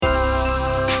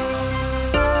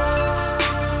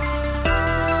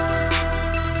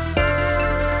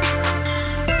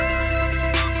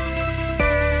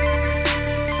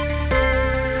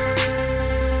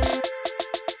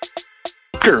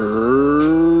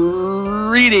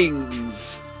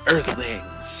Greetings,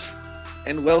 Earthlings,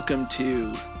 and welcome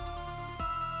to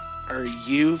Are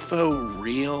You For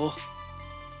Real?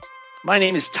 My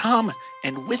name is Tom,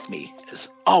 and with me, as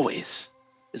always,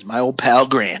 is my old pal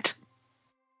Grant.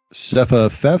 Sepha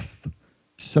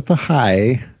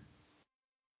hi.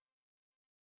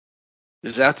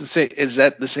 Is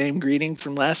that the same greeting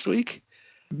from last week?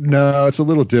 No, it's a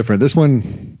little different. This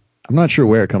one, I'm not sure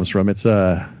where it comes from. It's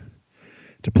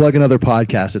to plug another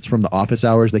podcast. It's from the Office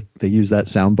Hours. They use that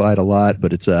soundbite a lot,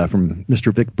 but it's from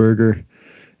Mr. Vic Berger,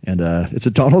 and it's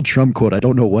a Donald Trump quote. I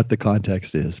don't know what the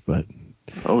context is, but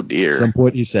oh dear. At some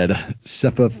point he said,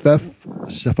 Sepha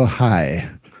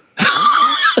hi.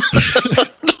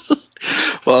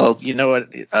 Well, you know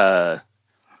what?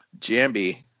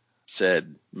 Jambi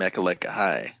said Mechaleka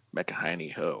hi,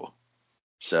 Mekahini ho.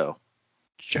 So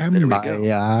there we go.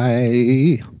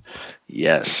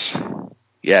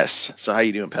 Yes. So how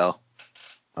you doing, pal?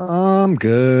 I'm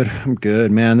good,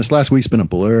 man. This last week's been a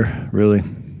blur, really.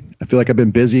 I feel like I've been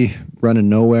busy running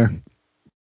nowhere.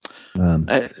 I'm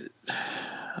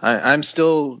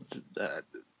still.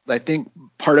 I think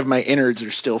part of my innards are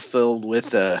still filled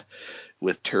with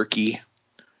turkey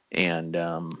and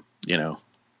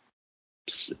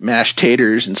mashed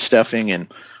taters and stuffing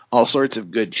and all sorts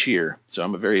of good cheer. So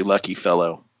I'm a very lucky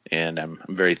fellow, and I'm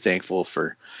very thankful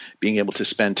for being able to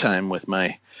spend time with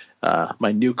my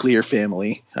nuclear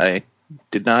family. I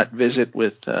did not visit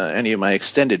with any of my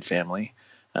extended family,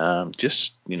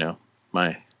 just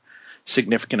my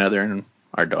significant other and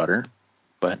our daughter.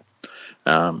 But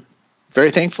very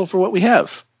thankful for what we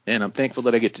have, and I'm thankful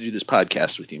that I get to do this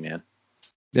podcast with you, man.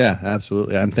 Yeah,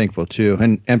 absolutely. I'm thankful too.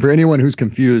 And for anyone who's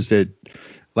confused,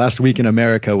 last week in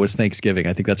America was Thanksgiving.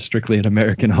 I think that's strictly an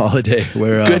American holiday.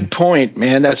 Where good point,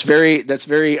 man. That's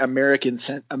very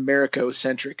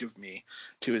Americo-centric of me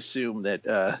to assume that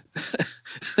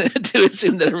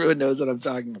everyone knows what I'm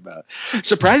talking about.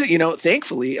 Surprising,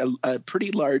 thankfully, a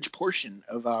pretty large portion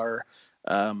of our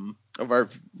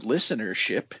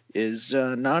listenership is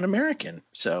non-American.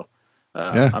 So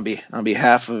on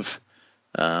behalf of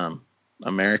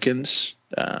Americans,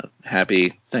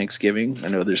 happy Thanksgiving. I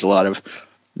know there's a lot of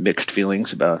mixed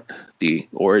feelings about the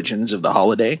origins of the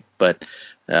holiday, but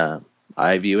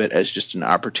I view it as just an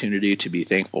opportunity to be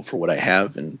thankful for what I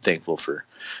have and thankful for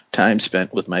time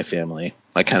spent with my family.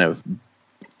 I kind of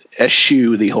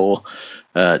eschew the whole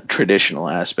traditional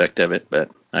aspect of it, but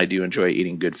I do enjoy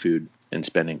eating good food and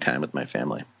spending time with my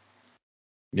family.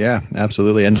 Yeah,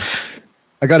 absolutely. And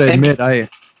I got to admit,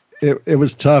 it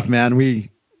was tough, man. We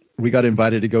got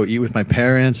invited to go eat with my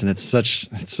parents, and it's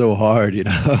so hard,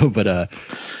 but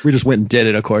we just went and did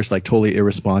it, of course, like totally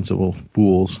irresponsible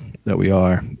fools that we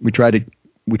are. We tried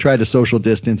to social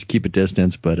distance, keep a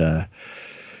distance, but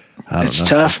it's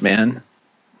tough, man.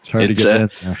 It's hard to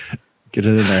get it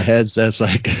in their heads. That's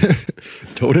like,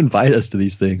 don't invite us to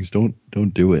these things. Don't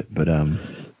do it. But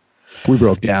we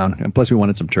broke down, and plus we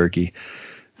wanted some turkey.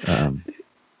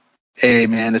 Hey,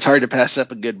 man, it's hard to pass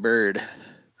up a good bird.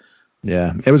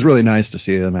 Yeah, it was really nice to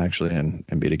see them actually and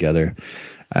be together.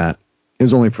 It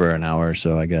was only for an hour or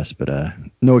so, I guess, but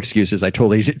no excuses. I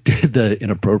totally did the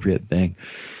inappropriate thing.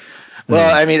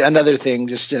 Well, I mean, another thing,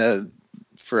 just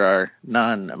for our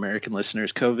non-American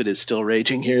listeners, COVID is still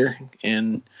raging here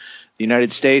in the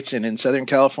United States and in Southern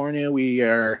California.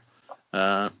 We've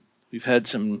had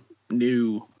some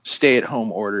new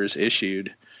stay-at-home orders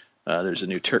issued. There's a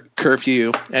new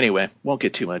curfew. Anyway, won't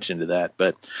get too much into that,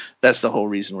 but that's the whole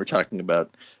reason we're talking about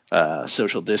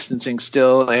social distancing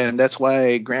still, and that's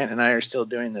why Grant and I are still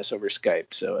doing this over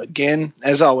Skype. So again,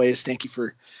 as always, thank you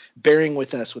for bearing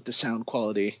with us with the sound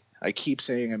quality. I keep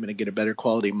saying I'm going to get a better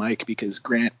quality mic because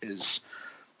Grant is,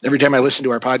 every time I listen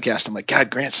to our podcast, I'm like, God,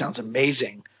 Grant sounds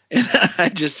amazing. And I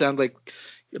just sound like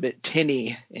a bit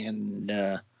tinny and,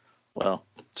 well,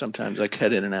 sometimes I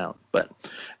cut in and out, but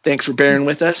thanks for bearing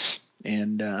with us.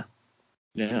 And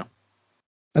yeah,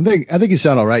 I think you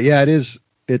sound all right. Yeah, it is.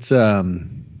 It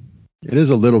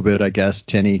is a little bit, I guess,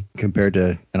 tinny compared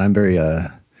to, and I'm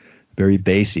very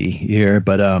bassy here,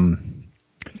 but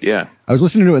yeah, I was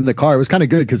listening to it in the car. It was kind of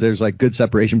good because there's like good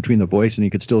separation between the voice and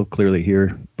you could still clearly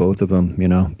hear both of them,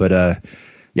 but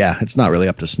yeah, it's not really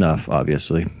up to snuff,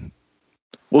 obviously.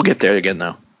 We'll get there again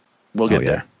though. We'll get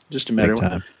there. Just a matter of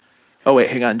time. Oh,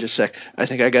 wait, hang on just a sec. I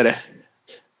think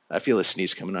I feel a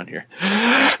sneeze coming on here.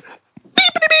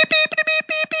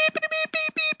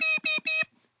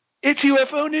 It's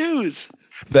UFO news.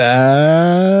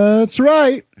 That's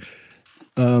right.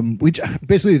 We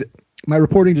basically, my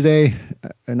reporting today,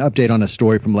 an update on a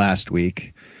story from last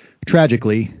week.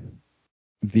 Tragically,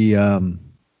 the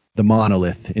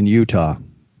monolith in Utah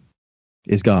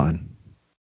is gone.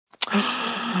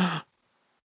 I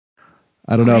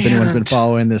don't know if anyone's been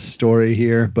following this story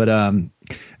here, but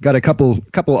got a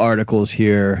couple articles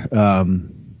here.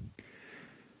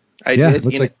 I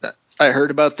did. I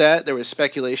heard about that. There was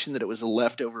speculation that it was a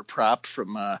leftover prop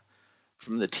from the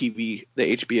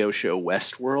HBO show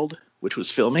Westworld, which was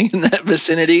filming in that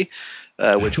vicinity,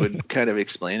 which would kind of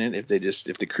explain it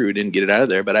if the crew didn't get it out of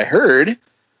there. But I heard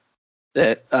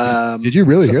that. Did you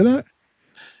really hear that?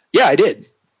 Yeah, I did.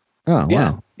 Oh,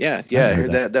 yeah, wow. Yeah. I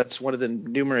heard that. That's one of the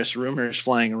numerous rumors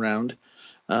flying around.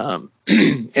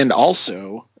 And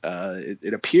also,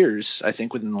 it appears, I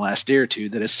think, within the last day or two,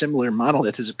 that a similar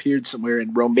monolith has appeared somewhere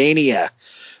in Romania.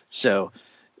 So,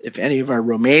 if any of our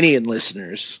Romanian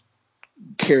listeners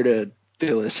care to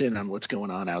fill us in on what's going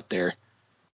on out there,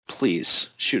 please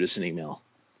shoot us an email.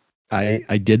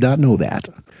 I did not know that.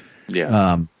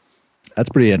 Yeah. That's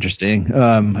pretty interesting.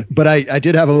 But I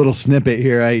did have a little snippet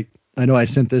here. I know I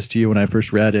sent this to you when I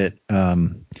first read it.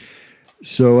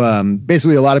 So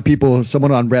basically a lot of people,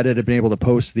 someone on Reddit had been able to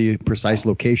post the precise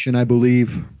location, I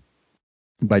believe,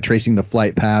 by tracing the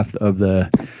flight path of the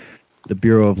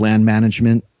Bureau of Land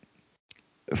Management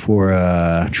for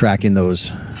tracking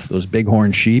those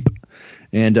bighorn sheep.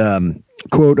 And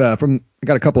quote from, I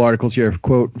got a couple articles here.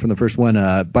 Quote from the first one.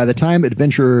 By the time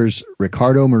adventurers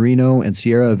Ricardo Marino and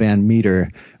Sierra Van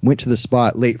Meter went to the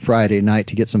spot late Friday night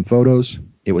to get some photos,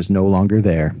 it was no longer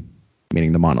there,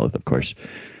 meaning the monolith, of course.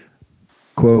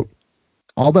 Quote,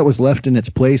 all that was left in its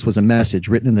place was a message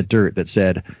written in the dirt that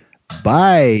said,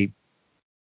 bye,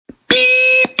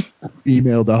 beep,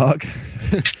 female dog,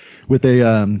 with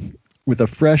a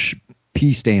fresh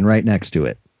pee stain right next to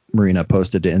it. Marina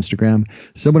posted to Instagram.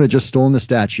 Someone had just stolen the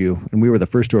statue, and we were the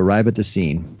first to arrive at the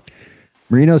scene.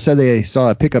 Marino said they saw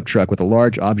a pickup truck with a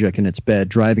large object in its bed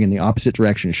driving in the opposite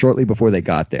direction shortly before they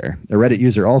got there. A Reddit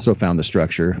user also found the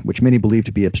structure, which many believe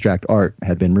to be abstract art,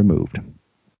 had been removed.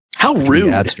 How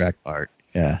rude! Abstract art.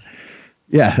 Yeah,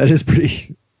 that is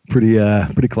pretty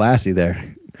classy there.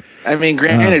 I mean,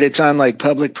 granted, it's on like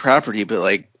public property, but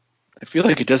like, I feel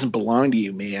like it doesn't belong to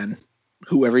you, man.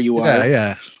 Whoever you are.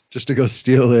 Yeah. Just to go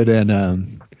steal it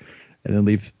and then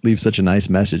leave such a nice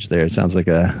message there. It sounds like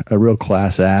a real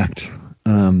class act.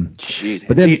 Jeez.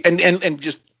 But then and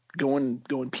just going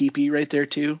pee-pee right there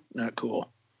too. Not cool.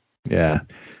 Yeah.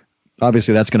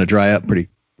 Obviously that's going to dry up pretty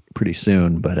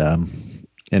soon, but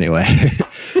anyway.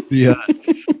 Yeah.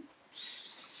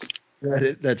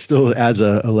 That still adds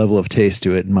a level of taste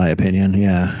to it, in my opinion.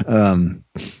 Yeah.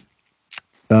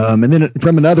 And then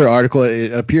from another article,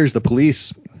 it appears the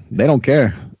police, they don't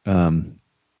care.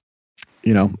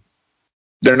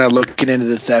 They're not looking into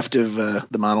the theft of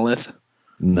the monolith.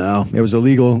 No, it was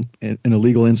an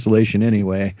illegal installation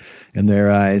anyway, in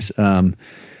their eyes.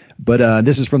 But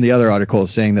this is from the other article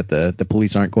saying that the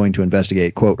police aren't going to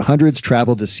investigate. Quote, hundreds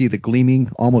traveled to see the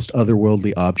gleaming, almost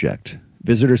otherworldly object.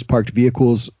 Visitors parked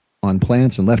vehicles on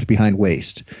plants and left behind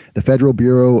waste. The Federal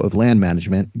Bureau of Land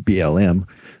Management, BLM,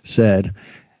 said,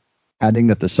 adding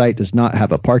that the site does not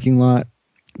have a parking lot,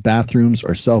 bathrooms,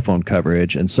 or cell phone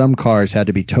coverage, and some cars had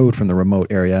to be towed from the remote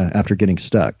area after getting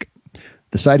stuck.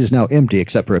 The site is now empty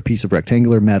except for a piece of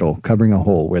rectangular metal covering a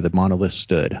hole where the monolith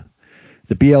stood.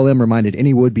 The BLM reminded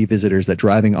any would-be visitors that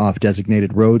driving off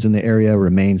designated roads in the area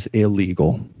remains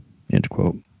illegal. End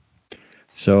quote.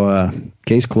 So,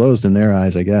 case closed in their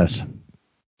eyes, I guess.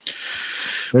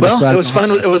 Well, it was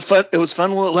fun. It was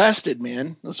fun while it lasted,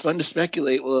 man. It was fun to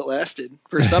speculate while it lasted.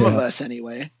 For some of us,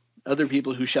 anyway. Other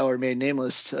people who shall remain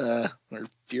nameless are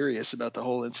furious about the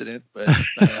whole incident, but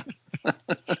I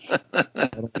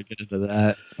don't get into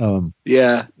that.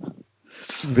 Yeah.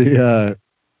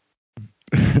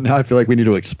 Now I feel like we need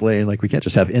to explain. Like we can't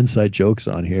just have inside jokes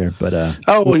on here. But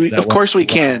of course we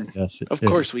can. Yes, of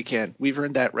course we can. We've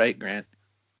earned that right, Grant.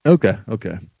 Okay.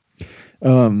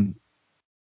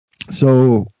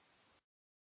 So.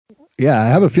 Yeah, I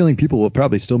have a feeling people will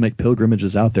probably still make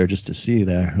pilgrimages out there just to see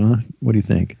there. Huh? What do you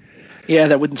think? Yeah,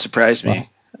 that wouldn't surprise me.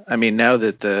 I mean, now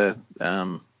that the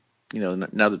now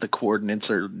that the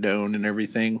coordinates are known and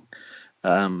everything,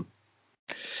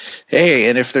 hey,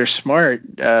 and if they're smart,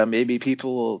 maybe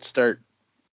people will start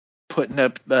setting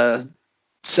up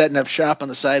shop on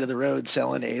the side of the road,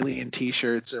 selling alien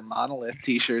T-shirts or monolith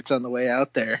T-shirts on the way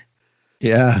out there.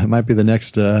 Yeah, it might be the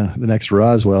next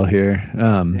Roswell here.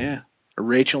 Yeah.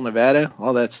 Rachel, Nevada,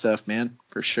 all that stuff, man,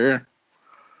 for sure.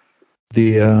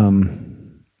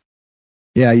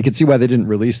 Yeah, you can see why they didn't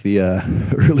release the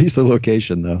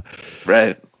location though.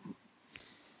 Right.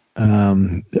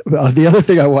 The other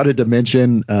thing I wanted to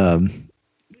mention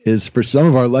is for some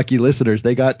of our lucky listeners,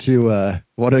 they got to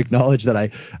want to acknowledge that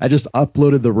I just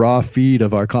uploaded the raw feed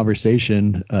of our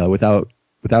conversation without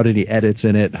without any edits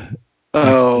in it.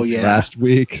 Oh yeah. Last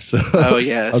week. So oh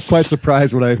yeah. I was quite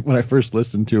surprised when I first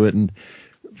listened to it, and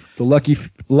the lucky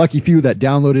few that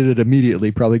downloaded it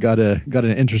immediately probably got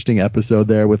an interesting episode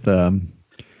there with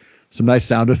some nice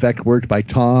sound effect work by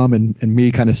Tom and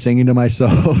me kind of singing to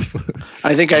myself.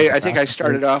 I think I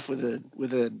started off with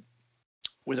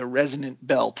a resonant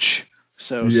belch.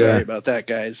 So sorry about that,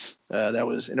 guys. That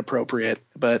was inappropriate,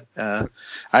 but I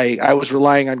was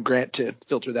relying on Grant to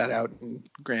filter that out, and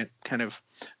Grant kind of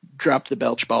dropped the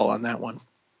belch ball on that one.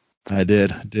 I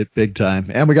did big time,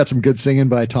 and we got some good singing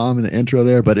by Tom in the intro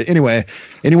there. But anyway,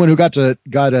 anyone who got a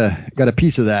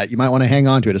piece of that, you might want to hang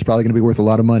on to it. It's probably going to be worth a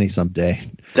lot of money someday.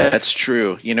 That's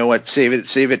true. You know what? Save it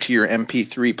to your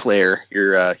MP3 player,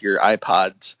 your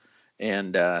iPods,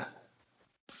 and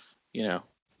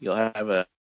you'll have a.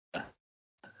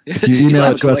 You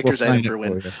email it to us, we'll sign it for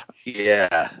when. For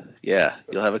Yeah.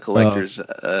 You'll have a collector's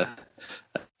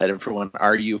item for when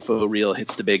our UFO reel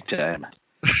hits the big time.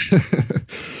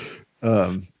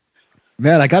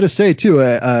 Man, I got to say too,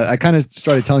 I kind of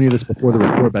started telling you this before the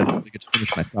record, but I didn't really get to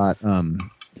finish my thought.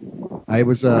 I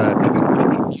was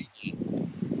oh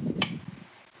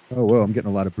whoa, I'm getting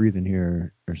a lot of breathing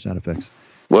here or sound effects.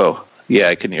 Whoa, yeah,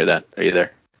 I couldn't hear that. Are you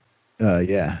there?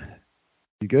 Yeah,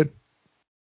 you good?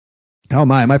 How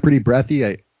am I? Am I pretty breathy?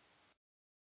 I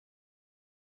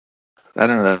don't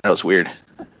know. That was weird.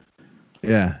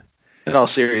 Yeah. In all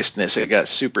seriousness, it got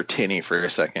super tinny for a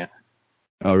second.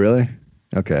 Oh, really?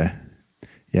 Okay.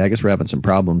 Yeah, I guess we're having some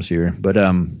problems here. But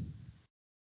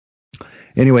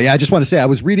anyway, I just want to say I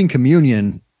was reading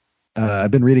Communion.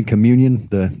 I've been reading Communion,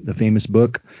 the famous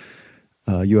book,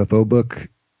 UFO book,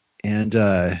 and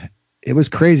it was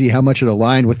crazy how much it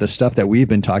aligned with the stuff that we've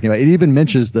been talking about. It even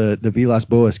mentions the Vilas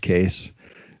Boas case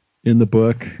in the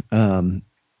book. And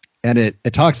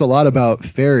it talks a lot about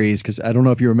fairies, because I don't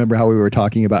know if you remember how we were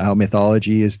talking about how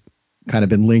mythology has kind of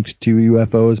been linked to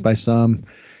UFOs by some.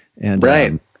 And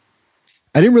right.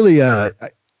 I didn't really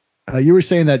you were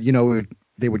saying that,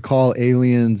 they would call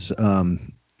aliens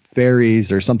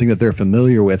fairies or something that they're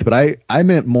familiar with. But I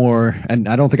meant more, and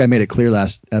I don't think I made it clear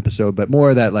last episode, but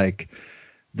more that like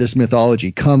this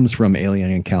mythology comes from alien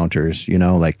encounters,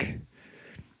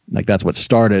 like that's what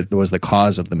started, was the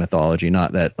cause of the mythology,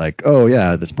 not that like, oh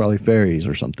yeah, that's probably fairies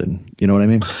or something. You know what I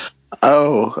mean?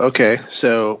 Oh, okay.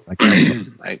 So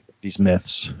like these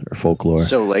myths or folklore.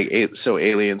 So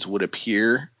aliens would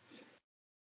appear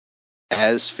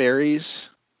as fairies?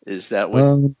 Is that what?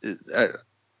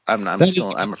 I'm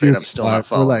afraid I'm still not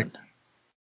following.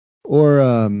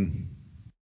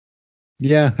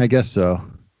 Yeah, I guess so.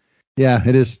 Yeah,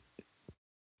 it is.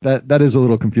 That is a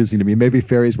little confusing to me. Maybe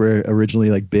fairies were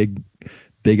originally like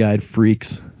big-eyed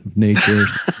freaks of nature,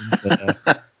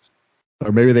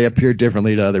 or maybe they appeared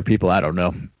differently to other people. I don't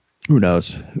know. Who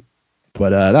knows? But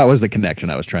that was the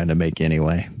connection I was trying to make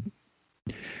anyway.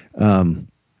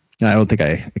 I don't think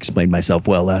I explained myself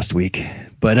well last week.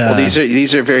 But well,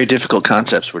 these are very difficult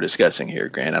concepts we're discussing here,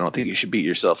 Grant. I don't think you should beat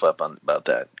yourself up about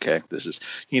that. Okay, this is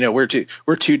we're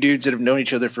two dudes that have known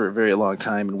each other for a very long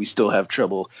time, and we still have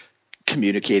trouble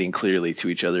communicating clearly to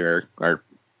each other our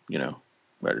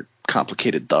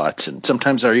complicated thoughts, and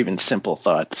sometimes our even simple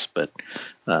thoughts. But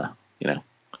yeah.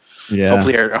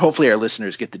 Hopefully our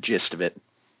listeners get the gist of it.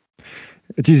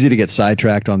 It's easy to get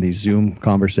sidetracked on these Zoom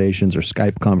conversations or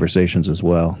Skype conversations as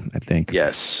well, I think.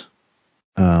 Yes.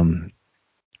 And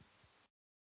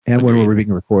when we're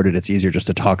being recorded, it's easier just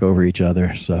to talk over each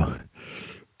other. So,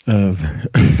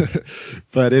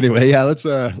 but anyway, yeah,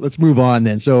 let's move on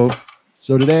then. So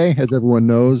today, as everyone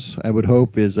knows, I would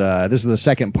hope this is the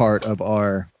second part of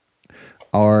our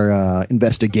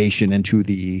investigation into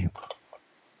the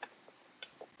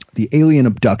alien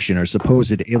abduction, or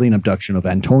supposed alien abduction, of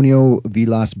Antonio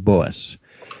Vilas Boas.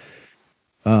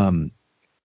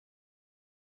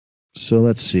 So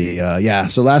let's see.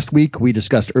 So last week we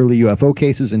discussed early UFO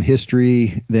cases in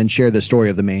history, then shared the story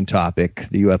of the main topic,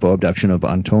 the UFO abduction of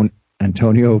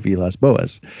Antonio Vilas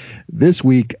Boas. This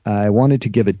week I wanted to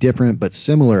give a different but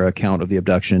similar account of the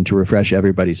abduction to refresh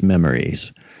everybody's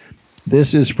memories.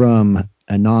 This is from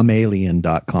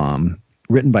anomalien.com.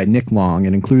 Written by Nick Long,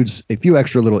 and includes a few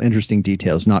extra little interesting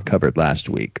details not covered last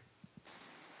week.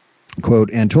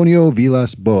 Quote, Antonio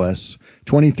Vilas Boas,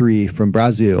 23, from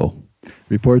Brazil,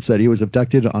 reports that he was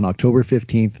abducted on October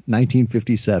 15th,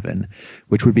 1957,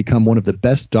 which would become one of the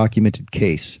best documented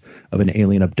case of an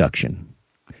alien abduction.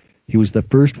 He was the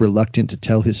first reluctant to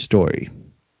tell his story.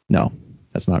 No,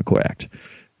 that's not correct.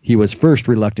 He was first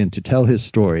reluctant to tell his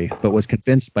story, but was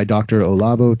convinced by Dr.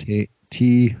 Olavo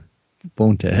T.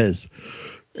 Fontes,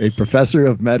 a professor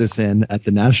of medicine at the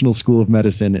National School of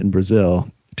Medicine in Brazil,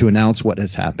 to announce what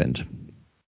has happened.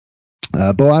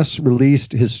 Boas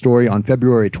released his story on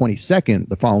February 22nd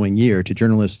the following year to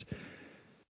journalist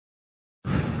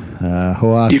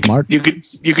Joas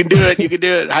Martins. You can do it. You can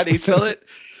do it. How do you spell it?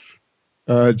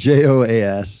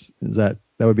 Joas. That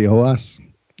would be Joas?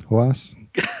 Joas?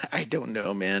 I don't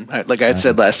know, man. Like I had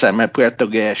said last time, my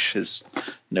Portuguese is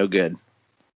no good.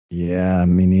 Yeah,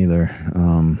 me neither.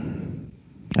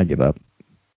 I give up.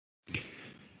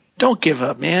 Don't give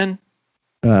up, man.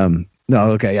 No,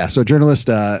 okay, yeah. So journalist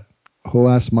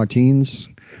Joas Martins,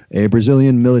 a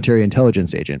Brazilian military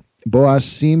intelligence agent. Boas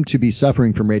seemed to be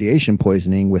suffering from radiation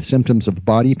poisoning with symptoms of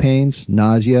body pains,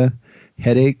 nausea,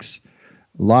 headaches,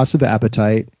 loss of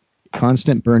appetite,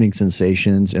 constant burning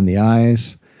sensations in the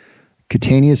eyes,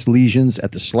 cutaneous lesions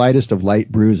at the slightest of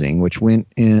light bruising, which went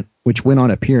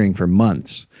on appearing for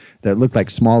months, that looked like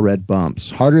small red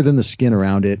bumps, harder than the skin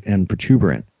around it and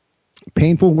protuberant.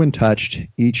 Painful when touched,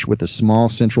 each with a small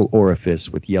central orifice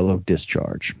with yellow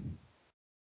discharge.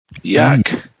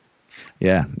 Yuck.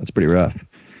 Yeah, that's pretty rough.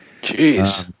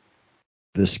 Jeez.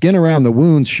 The skin around the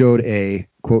wounds showed a,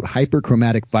 quote,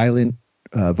 hyperchromatic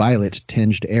violet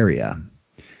tinged area,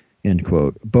 end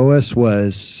quote. Boas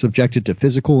was subjected to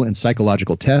physical and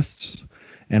psychological tests,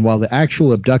 and while the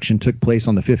actual abduction took place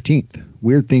on the 15th,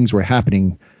 weird things were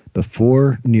happening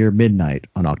before near midnight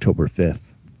on October 5th.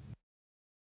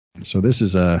 So this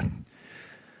is a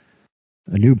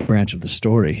new branch of the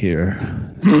story here,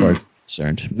 as far as I'm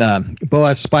concerned.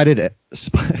 Boas spotted.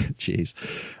 Jeez,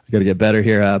 I got to get better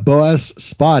here. Boas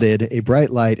spotted a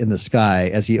bright light in the sky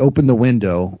as he opened the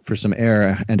window for some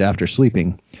air, and after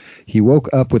sleeping, he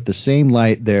woke up with the same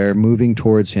light there moving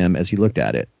towards him as he looked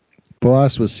at it.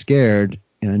 Boas was scared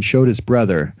and showed his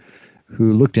brother,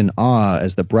 who looked in awe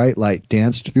as the bright light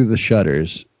danced through the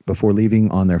shutters before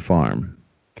leaving on their farm.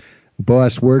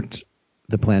 Boas worked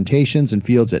the plantations and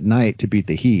fields at night to beat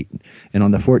the heat, and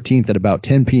on the 14th at about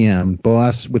 10 p.m.,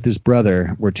 Boas with his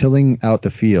brother were tilling out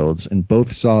the fields, and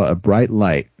both saw a bright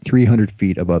light 300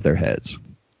 feet above their heads.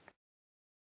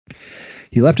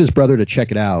 He left his brother to check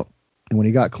it out, and when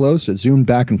he got close, it zoomed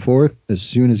back and forth as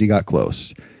soon as he got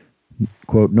close,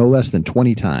 quote, no less than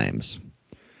 20 times.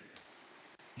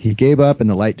 He gave up and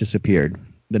the light disappeared.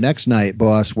 The next night,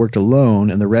 Boas worked alone,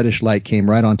 and the reddish light came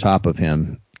right on top of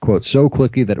him, quote, so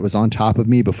quickly that it was on top of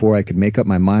me before I could make up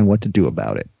my mind what to do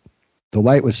about it. The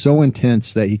light was so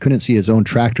intense that he couldn't see his own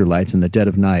tractor lights in the dead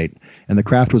of night, and the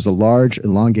craft was a large,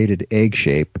 elongated egg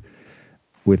shape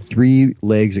with 3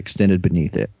 legs extended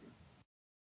beneath it.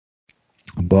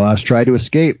 Boas tried to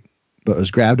escape, but was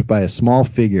grabbed by a small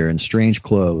figure in strange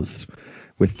clothes,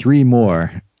 with 3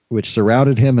 more, which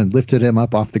surrounded him and lifted him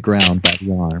up off the ground by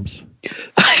the arms.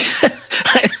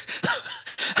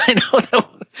 I know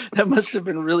that must have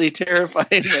been really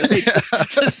terrifying. Like,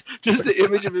 just the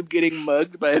image of him getting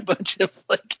mugged by a bunch of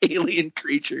like alien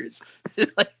creatures.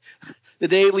 Like, did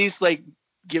they at least like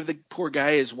give the poor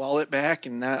guy his wallet back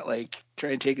and not like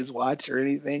try and take his watch or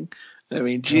anything? I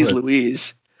mean, geez,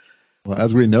 Louise. Well,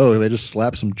 as we know, they just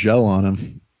slapped some gel on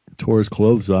him, tore his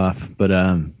clothes off. But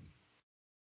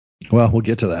well, we'll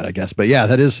get to that, I guess. But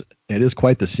yeah, it is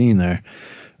quite the scene there.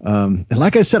 And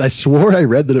like I said, I swore I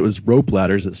read that it was rope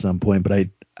ladders at some point, but I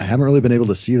haven't really been able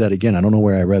to see that again. I don't know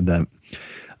where I read that.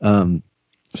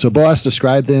 So Boas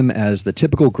described them as the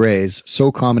typical grays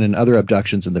so common in other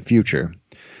abductions in the future.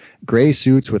 Gray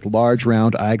suits with large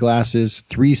round eyeglasses,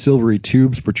 3 silvery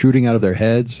tubes protruding out of their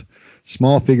heads,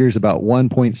 small figures about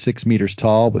 1.6 meters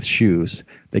tall with shoes.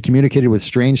 They communicated with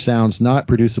strange sounds not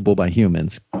producible by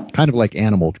humans, kind of like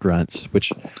animal grunts,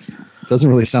 which doesn't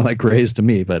really sound like grays to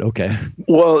me, but okay.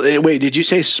 Well, wait, did you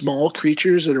say small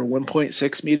creatures that are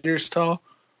 1.6 meters tall?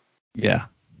 Yeah.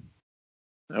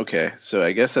 Okay, so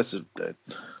I guess that's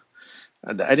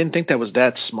I didn't think that was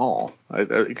that small.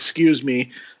 Excuse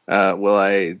me. Yeah,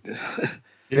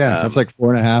 that's like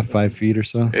 4.5, 5 feet or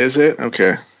so. Is it?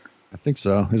 Okay. I think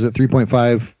so. Is it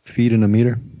 3.5 feet in a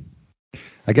meter?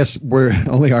 I guess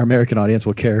only our American audience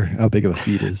will care how big of a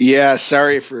feet is. Yeah,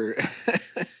 sorry for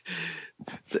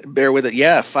bear with it.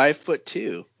 Yeah,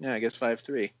 5'2". Yeah, I guess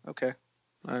 5'3". Okay.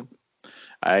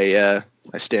 I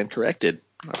stand corrected.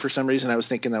 For some reason, I was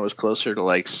thinking that was closer to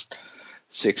like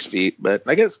 6 feet, but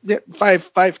I guess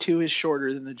 5'2" is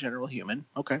shorter than the general human.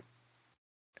 Okay.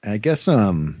 I guess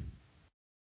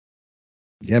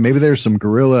yeah, maybe there's some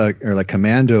gorilla or like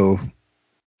commando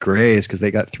grays because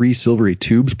they got 3 silvery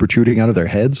tubes protruding out of their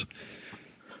heads.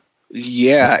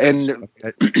 Yeah, and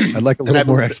I'd like a little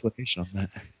more explanation on that.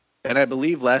 And I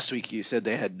believe last week you said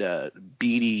they had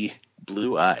beady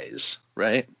blue eyes,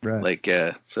 right? Right. Like,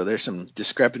 so there's some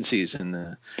discrepancies in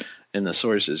the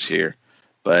sources here.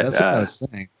 But that's what I was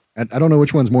saying. I don't know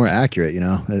which one's more accurate.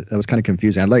 That was kind of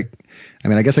confusing.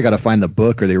 I guess I got to find the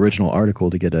book or the original article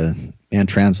to get and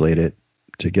translate it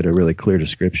to get a really clear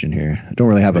description here. I don't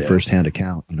really have a firsthand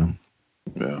account,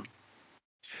 Yeah.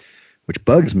 Which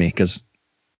bugs me because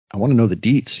I want to know the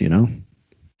deets,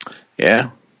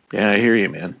 Yeah. Yeah, I hear you,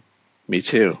 man. Me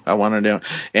too. I want to know.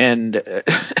 And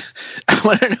I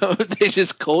want to know if they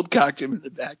just cold cocked him in the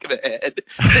back of the head.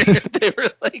 They were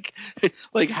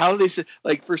like how they said,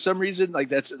 like, for some reason, like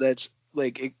that's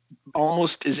like it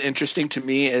almost as interesting to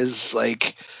me as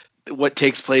like what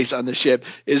takes place on the ship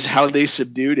is how they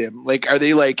subdued him. Like, are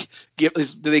they like do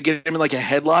they get him in like a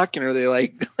headlock, and are they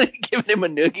like giving him a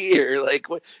noogie or like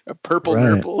what, a purple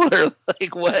nurple or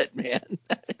like what, man?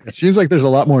 It seems like there's a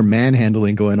lot more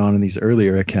manhandling going on in these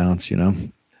earlier accounts,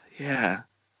 Yeah,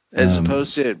 as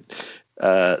opposed to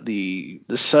the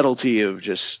subtlety of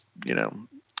just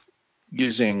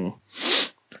using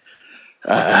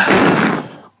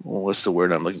what's the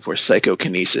word I'm looking for?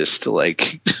 Psychokinesis to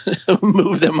like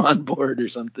move them on board or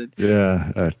something.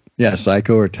 Yeah.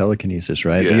 Psycho or telekinesis,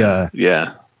 right? Yeah.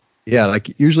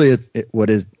 Like usually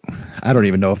I don't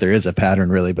even know if there is a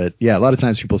pattern really, but yeah, a lot of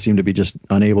times people seem to be just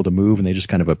unable to move and they just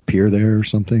kind of appear there or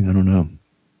something. I don't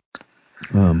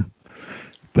know.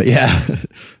 But yeah,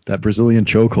 that Brazilian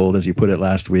chokehold, as you put it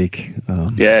last week.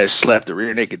 I slapped the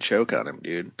rear naked choke on him,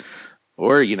 dude.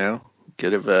 Or,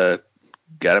 could have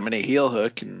got him in a heel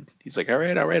hook, and he's like, all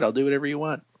right, I'll do whatever you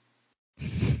want.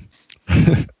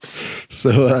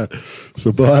 So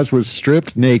Boaz was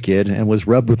stripped naked and was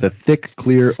rubbed with a thick,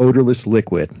 clear, odorless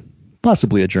liquid,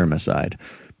 possibly a germicide,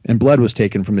 and blood was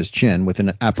taken from his chin with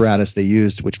an apparatus they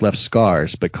used which left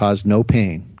scars but caused no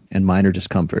pain and minor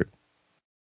discomfort.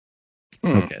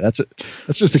 Okay, that's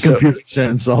just a confusing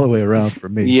sentence all the way around for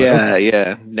me.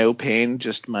 Yeah. No pain,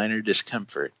 just minor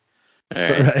discomfort. All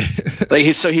right. Like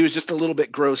he was just a little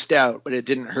bit grossed out, but it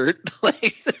didn't hurt.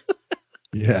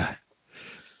 Yeah.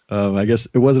 I guess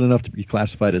it wasn't enough to be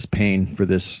classified as pain for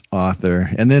this author.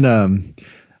 And then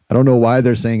I don't know why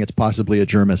they're saying it's possibly a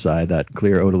germicide, that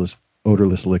clear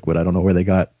odorless liquid. I don't know where they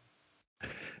got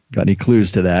any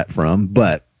clues to that from,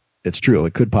 but it's true.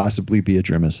 It could possibly be a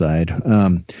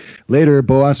germicide. Later,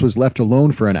 Boaz was left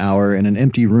alone for an hour in an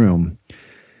empty room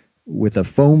with a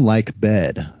foam-like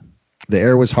bed. The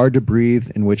air was hard to breathe,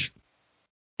 in which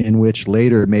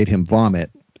later made him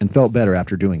vomit, and felt better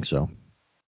after doing so.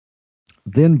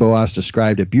 Then Boaz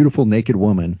described a beautiful naked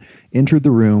woman entered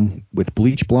the room with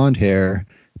bleach blonde hair,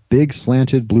 big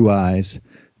slanted blue eyes,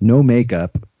 no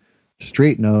makeup,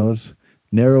 straight nose,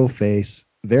 narrow face,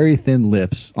 very thin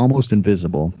lips, almost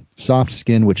invisible, soft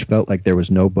skin which felt like there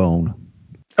was no bone.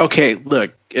 Okay,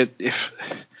 look, if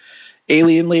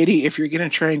alien lady, if you're going to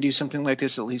try and do something like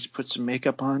this, at least put some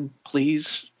makeup on,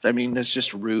 please. I mean, that's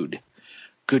just rude.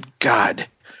 Good God.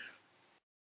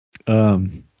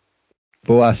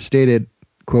 Boaz stated,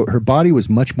 quote, her body was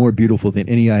much more beautiful than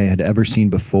any I had ever seen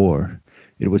before.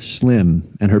 It was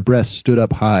slim, and her breasts stood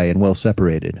up high and well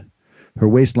separated. Her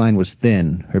waistline was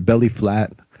thin, her belly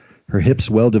flat, her hips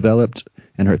well developed,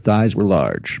 and her thighs were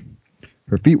large.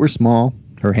 Her feet were small,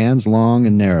 her hands long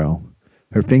and narrow.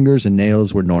 Her fingers and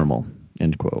nails were normal,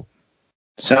 end quote.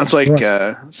 Sounds like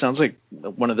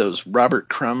one of those Robert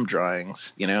Crumb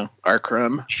drawings, R.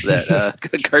 Crumb, that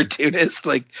cartoonist,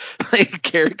 like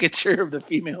caricature of the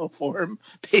female form,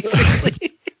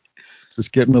 basically. Is this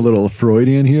getting a little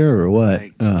Freudian here, or what?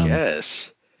 I guess.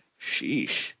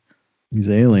 Sheesh. These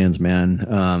aliens,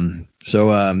 man.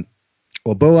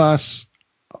 Well, Boaz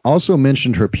also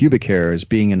mentioned her pubic hair as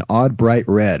being an odd bright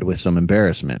red with some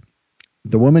embarrassment.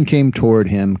 The woman came toward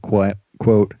him,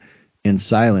 quote, in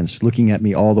silence, looking at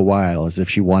me all the while as if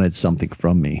she wanted something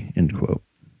from me, end quote.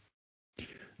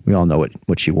 We all know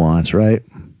what she wants, right?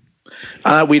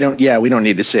 We don't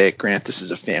need to say it, Grant. This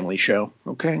is a family show.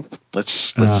 Okay.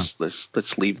 Let's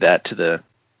leave that to the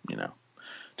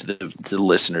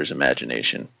listener's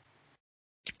imagination.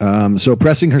 So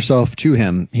pressing herself to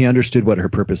him, he understood what her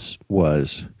purpose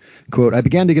was. Quote, I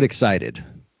began to get excited.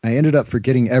 I ended up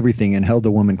forgetting everything and held the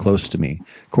woman close to me,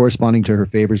 corresponding to her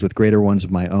favors with greater ones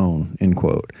of my own, end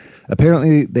quote.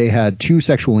 Apparently, they had 2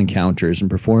 sexual encounters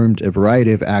and performed a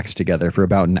variety of acts together for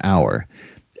about an hour,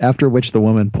 after which the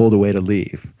woman pulled away to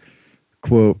leave.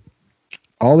 Quote,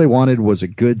 all they wanted was a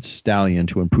good stallion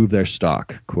to improve their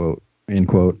stock, quote, end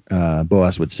quote,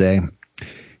 Boaz would say.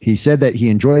 He said that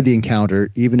he enjoyed the encounter,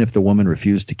 even if the woman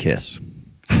refused to kiss.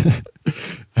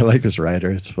 I like this writer.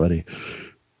 It's funny.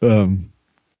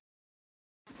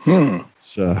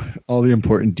 So all the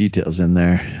important details in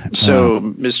there. So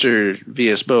Mr.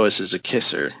 V.S. Boas is a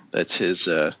kisser. That's his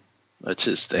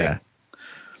thing.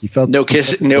 He felt no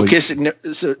kissing. No kissing. No,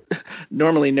 so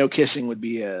normally, no kissing would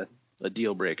be a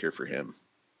deal breaker for him.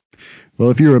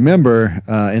 Well, if you remember,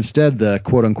 instead the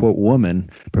quote-unquote woman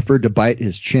preferred to bite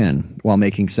his chin while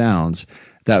making sounds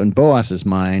that in Boas's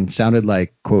mind sounded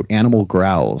like, quote, animal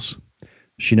growls.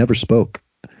 She never spoke.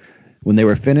 When they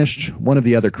were finished, one of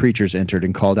the other creatures entered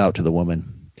and called out to the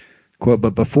woman. Quote,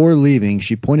 but before leaving,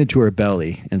 she pointed to her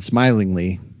belly and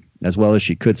smilingly, as well as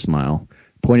she could smile,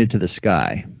 pointed to the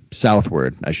sky,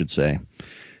 southward, I should say.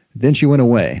 Then she went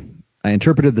away. I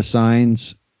interpreted the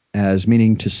signs as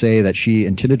meaning to say that she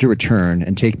intended to return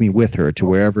and take me with her to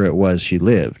wherever it was she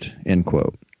lived, end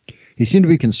quote. He seemed to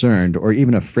be concerned or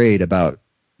even afraid about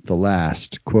the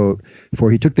last, quote, for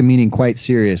he took the meaning quite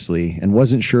seriously and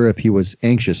wasn't sure if he was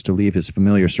anxious to leave his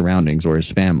familiar surroundings or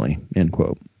his family, end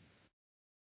quote.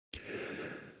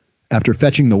 After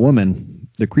fetching the woman,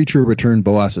 the creature returned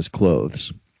Boas's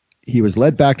clothes. He was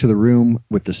led back to the room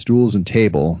with the stools and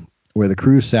table, where the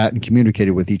crew sat and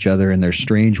communicated with each other in their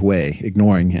strange way,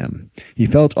 ignoring him. He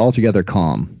felt altogether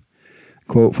calm.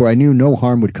 Quote, for I knew no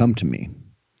harm would come to me.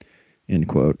 End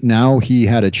quote. Now he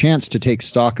had a chance to take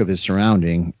stock of his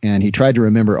surrounding, and he tried to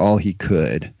remember all he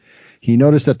could. He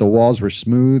noticed that the walls were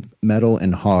smooth, metal,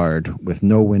 and hard, with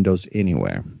no windows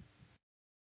anywhere.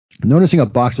 Noticing a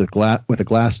box with a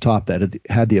glass top that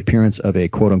had the appearance of a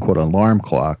quote-unquote alarm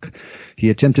clock, he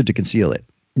attempted to conceal it.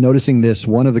 Noticing this,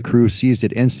 one of the crew seized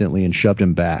it instantly and shoved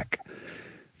him back.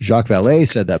 Jacques Vallée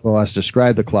said that Boas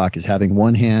described the clock as having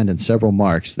one hand and several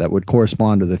marks that would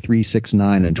correspond to the 3, 6,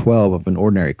 9, and 12 of an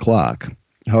ordinary clock.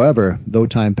 However, though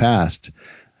time passed,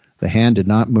 the hand did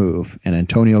not move, and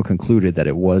Antonio concluded that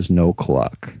it was no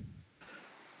clock.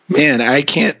 Man, I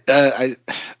can't. I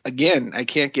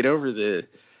can't get over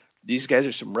these guys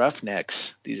are some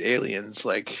roughnecks. These aliens,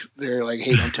 like they're like,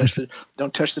 hey,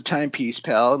 don't touch the timepiece,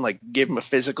 pal, and like give him a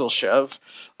physical shove.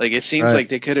 Like it seems like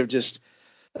they could have just.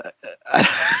 I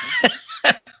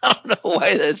don't know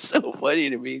why that's so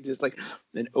funny to me. Just like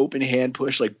an open hand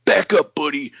push, like back up,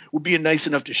 buddy. We're being nice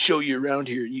enough to show you around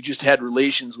here, and you just had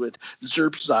relations with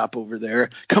Zerpzop over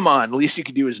there. Come on, the least you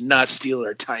can do is not steal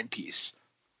our timepiece.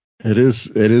 It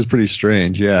is pretty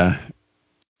strange, yeah.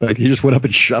 Like he just went up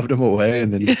and shoved him away,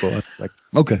 and then he's like,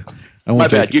 "Okay, I won't." My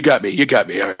bad. You got me.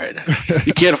 All right.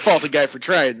 You can't fault a guy for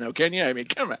trying, though, can you? I mean,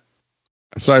 come on.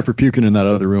 Sorry for puking in that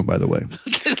other room, by the way.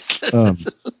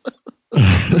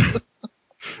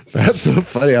 That's so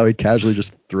funny how he casually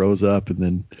just throws up, and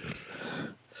then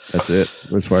that's it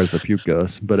as far as the puke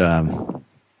goes. But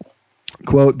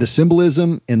quote, the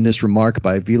symbolism in this remark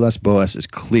by Vilas Boas is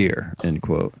clear, end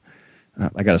quote.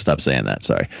 I got to stop saying that.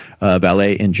 Sorry.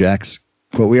 Vallée injects.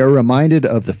 But we are reminded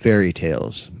of the fairy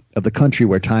tales, of the country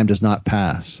where time does not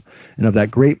pass, and of that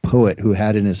great poet who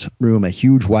had in his room a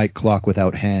huge white clock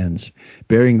without hands,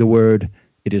 bearing the word,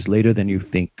 "It is later than you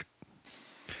think."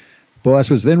 Boas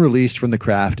was then released from the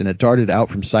craft, and it darted out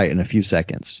from sight in a few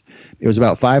seconds. It was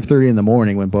about 5:30 in the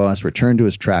morning when Boas returned to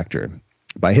his tractor,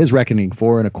 by his reckoning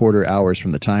 4¼ hours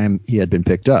from the time he had been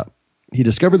picked up. He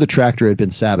discovered the tractor had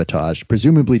been sabotaged,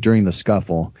 presumably during the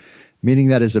scuffle, meaning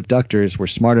that his abductors were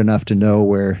smart enough to know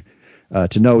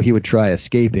he would try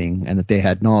escaping, and that they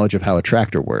had knowledge of how a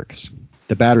tractor works.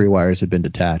 The battery wires had been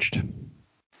detached.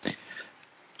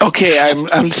 Okay,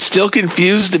 I'm still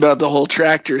confused about the whole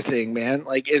tractor thing, man.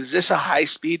 Like, is this a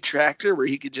high-speed tractor where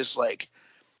he could just like,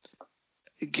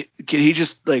 can he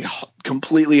just like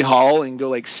completely haul and go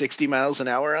like 60 miles an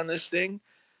hour on this thing?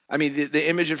 I mean, the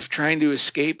image of trying to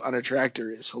escape on a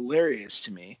tractor is hilarious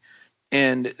to me.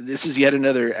 And this is yet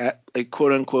another like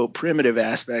quote unquote primitive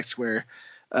aspect where,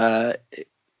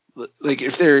 like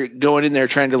if they're going in there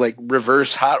trying to like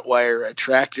reverse hotwire a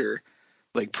tractor,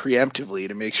 like preemptively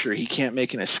to make sure he can't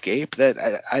make an escape,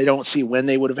 that I don't see when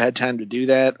they would have had time to do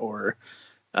that. Or,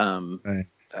 right.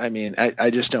 I mean,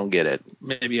 I just don't get it.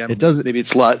 Maybe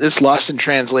it's lost in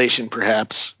translation,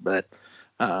 perhaps. But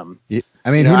I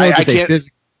mean, who knows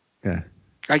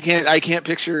I can't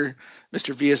picture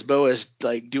Mr. Villas Boas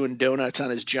like doing donuts on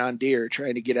his John Deere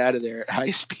trying to get out of there at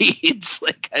high speeds.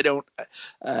 Like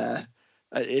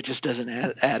it just doesn't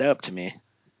add up to me.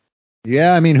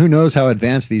 Yeah, I mean, who knows how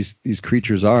advanced these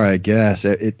creatures are? I guess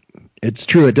it's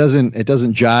true. It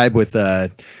doesn't jibe with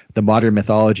the modern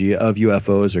mythology of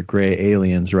UFOs or gray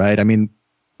aliens, right? I mean,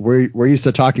 we're used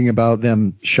to talking about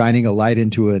them shining a light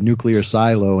into a nuclear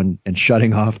silo and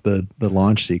shutting off the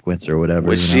launch sequence or whatever.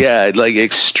 Which, yeah, like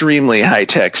extremely high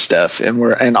tech stuff,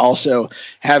 and also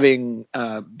having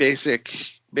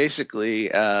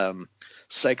basically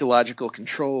psychological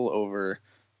control over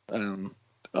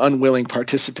unwilling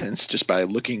participants just by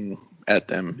looking at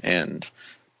them and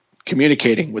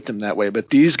communicating with them that way. But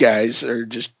these guys are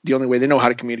just, the only way they know how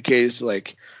to communicate is to,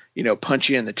 like, punch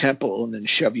you in the temple and then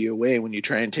shove you away when you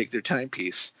try and take their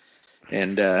timepiece.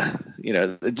 And,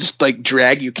 they just like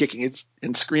drag you kicking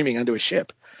and screaming onto a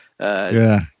ship.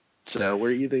 Yeah. So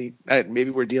maybe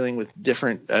we're dealing with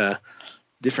different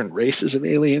races of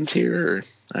aliens here, or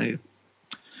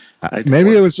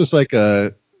maybe it was just like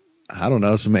I don't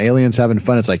know, some aliens having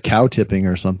fun. It's like cow tipping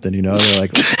or something, They're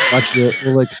like, watch it.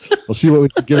 We'll see what we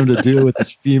can get them to do with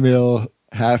this female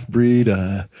half breed.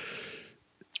 We'll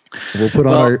put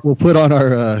on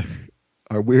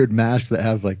our weird masks that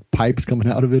have like pipes coming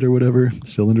out of it or whatever,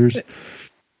 cylinders,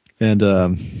 and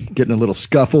get in a little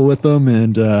scuffle with them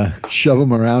and shove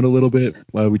them around a little bit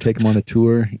while we take them on a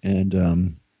tour. And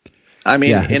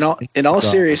in all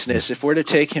seriousness, if we're to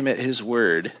take him at his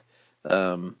word,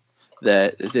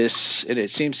 that this, and it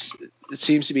seems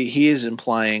to be, he is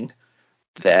implying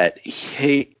that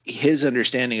his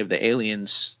understanding of the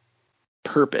aliens'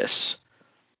 purpose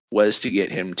was to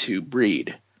get him to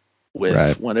breed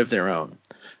with one of their own.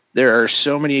 There are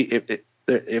so many.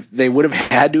 If they would have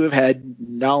had to have had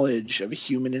knowledge of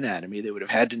human anatomy, they would have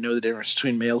had to know the difference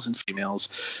between males and females.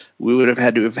 We would have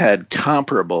had to have had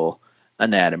comparable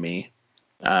anatomy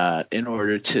in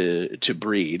order to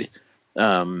breed.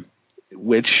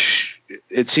 Which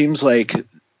it seems like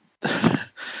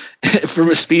from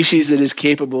a species that is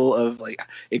capable of like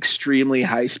extremely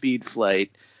high speed flight,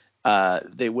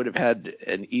 they would have had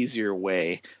an easier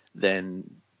way than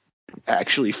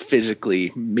actually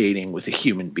physically mating with a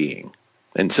human being.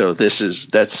 And so that's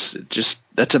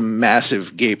a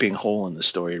massive gaping hole in the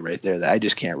story right there that I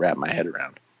just can't wrap my head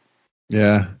around.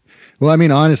 Yeah. Well, I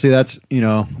mean, honestly, that's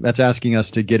asking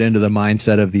us to get into the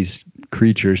mindset of these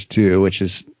creatures too, which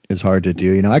is hard to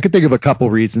do. I could think of a couple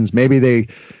reasons. Maybe they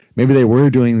were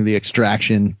doing the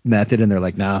extraction method and they're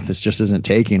like, nah, this just isn't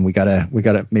taking. We gotta,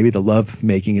 maybe the love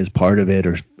making is part of it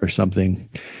or something.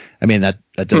 I mean, that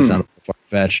does sound far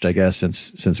fetched, I guess,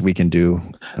 since we can do,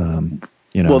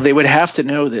 Well, they would have to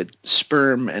know that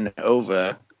sperm and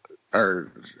ova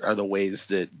are the ways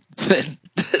that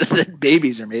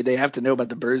babies are made. They have to know about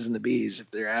the birds and the bees if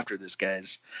they're after this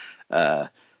guy's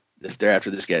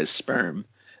sperm.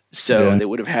 So they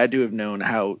would have had to have known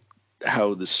how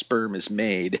the sperm is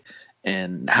made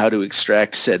and how to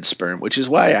extract said sperm, which is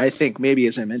why I think maybe,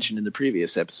 as I mentioned in the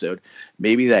previous episode,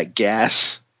 maybe that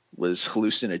gas was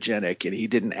hallucinogenic and he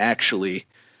didn't actually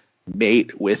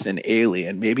mate with an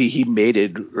alien. Maybe he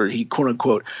mated, or he quote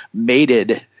unquote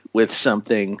mated with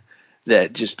something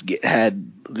that just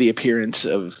had the appearance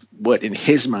of what in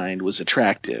his mind was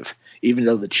attractive, even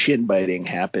though the chin biting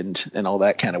happened and all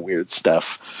that kind of weird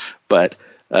stuff. But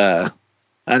I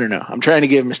don't know. I'm trying to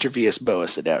give Mr. V.S.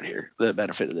 Boas the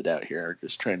benefit of the doubt here.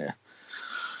 Just trying to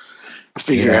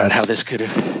figure out how this could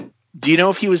have. Do you know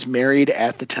if he was married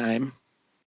at the time?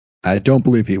 I don't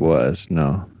believe he was.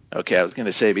 No. Okay, I was going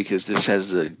to say, because this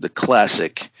has the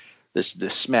classic. This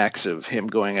smacks of him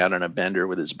going out on a bender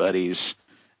with his buddies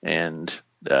and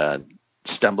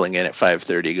stumbling in at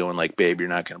 5:30, going like, "Babe, you're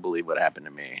not going to believe what happened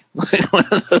to me." Like one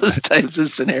of those types of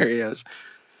scenarios.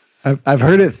 I've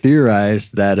heard it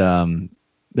theorized that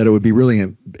it would be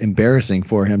really embarrassing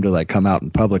for him to like come out in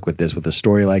public with a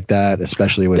story like that,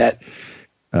 especially with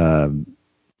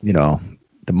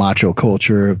the macho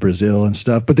culture of Brazil and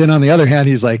stuff. But then on the other hand,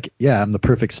 he's like, yeah, I'm the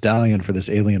perfect stallion for this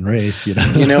alien race. You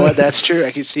know what? That's true.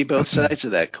 I can see both sides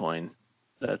of that coin.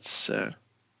 That's.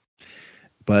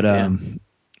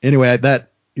 Anyway,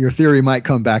 that your theory might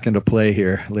come back into play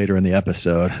here later in the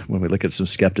episode when we look at some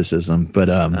skepticism. But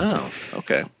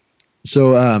okay.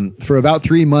 So for about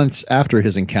 3 months after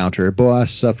his encounter, Boas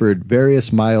suffered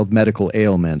various mild medical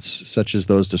ailments, such as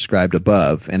those described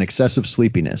above, and excessive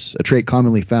sleepiness, a trait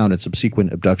commonly found in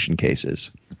subsequent abduction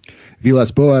cases.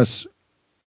 Vilas Boas,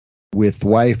 with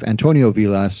wife Antonio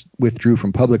Vilas, withdrew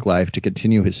from public life to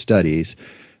continue his studies,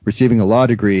 receiving a law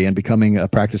degree and becoming a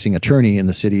practicing attorney in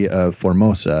the city of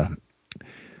Formosa,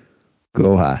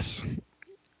 Goiás.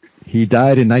 He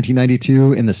died in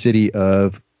 1992 in the city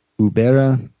of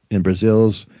Uberaba, in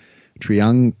Brazil's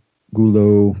Triângulo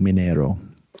Mineiro.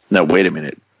 Now, wait a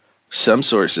minute. Some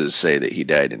sources say that he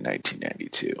died in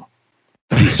 1992.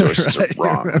 These sources are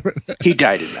wrong. He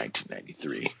died in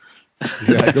 1993.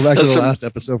 Yeah, go back to the last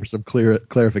episode for some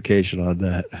clarification on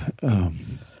that.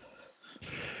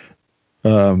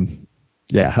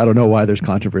 I don't know why there's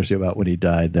controversy about when he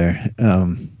died there.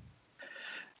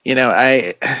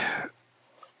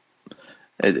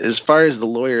 As far as the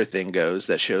lawyer thing goes,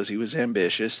 that shows he was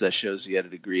ambitious. That shows he had a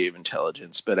degree of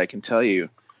intelligence. But I can tell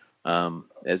you,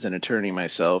 as an attorney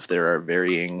myself, there are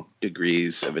varying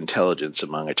degrees of intelligence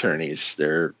among attorneys.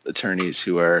 There are attorneys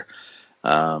who are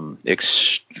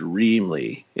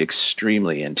extremely,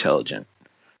 extremely intelligent,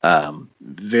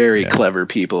 very clever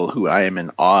people who I am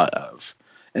in awe of.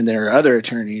 And there are other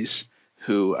attorneys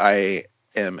who I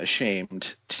am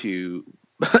ashamed to,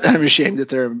 I'm ashamed that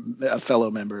they're a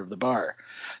fellow member of the bar.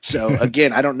 So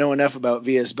again, I don't know enough about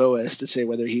Villas-Boas to say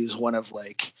whether he's one of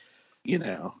like,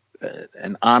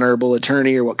 an honorable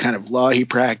attorney or what kind of law he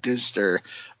practiced or,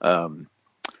 what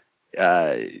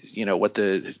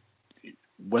the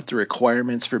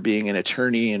requirements for being an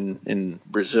attorney in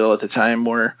Brazil at the time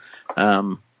were.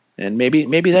 And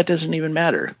maybe that doesn't even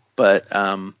matter. But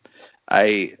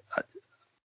I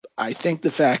think the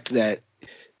fact that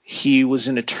he was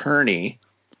an attorney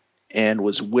and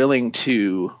was willing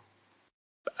to,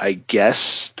 I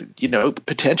guess,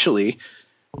 potentially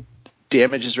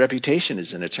damage his reputation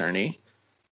as an attorney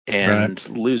and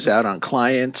lose out on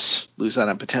clients, lose out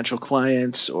on potential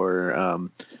clients, or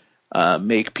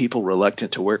make people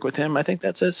reluctant to work with him. I think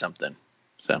that says something.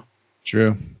 So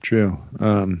true.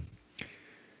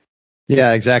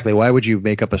 Yeah, exactly. Why would you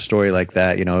make up a story like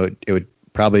that? It would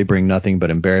probably bring nothing but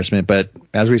embarrassment. But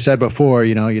as we said before,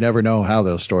 you never know how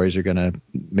those stories are gonna.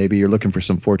 Maybe you're looking for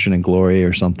some fortune and glory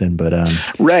or something. But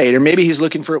right, or maybe he's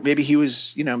looking for. Maybe he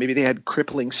was. Maybe they had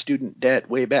crippling student debt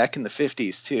way back in the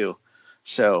 50s too.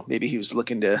 So maybe he was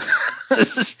looking to.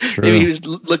 Maybe he was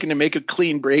looking to make a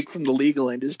clean break from the legal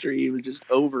industry. He was just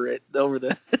over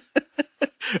the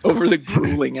over the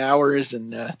grueling hours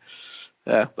and.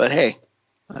 But hey,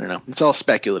 I don't know. It's all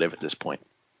speculative at this point.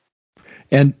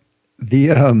 And the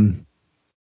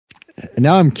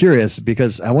now I'm curious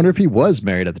because I wonder if he was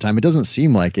married at the time. It doesn't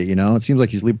seem like it, It seems like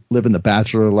he's living the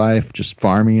bachelor life, just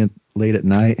farming late at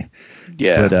night.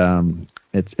 Yeah. But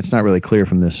it's not really clear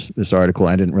from this article.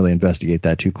 I didn't really investigate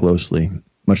that too closely,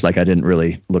 much like I didn't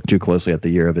really look too closely at the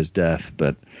year of his death.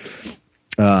 But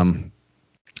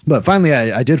finally,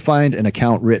 I did find an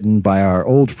account written by our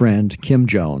old friend Kim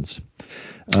Jones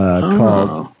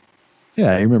called.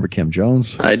 Yeah, you remember Kim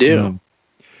Jones? I do.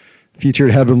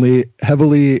 Featured heavily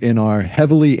in our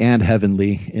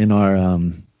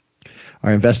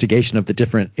investigation of the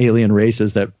different alien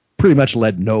races that pretty much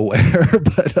led nowhere,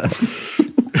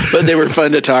 but they were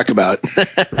fun to talk about.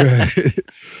 Right.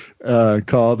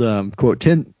 Called quote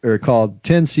 10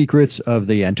 Secrets of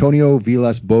the Antonio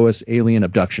Villas-Boas Alien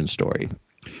Abduction Story.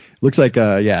 Looks like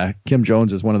Kim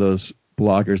Jones is one of those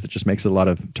bloggers that just makes a lot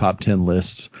of top 10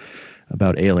 lists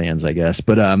about aliens, I guess.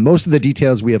 But most of the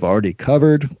details we have already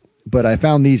covered. But I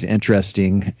found these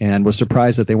interesting and was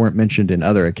surprised that they weren't mentioned in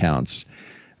other accounts.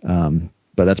 But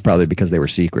that's probably because they were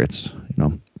secrets,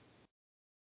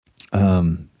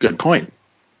 Good point.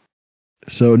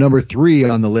 So number 3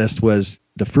 on the list was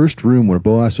the first room where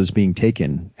Boas was being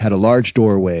taken had a large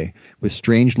doorway with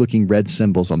strange looking red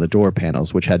symbols on the door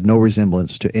panels, which had no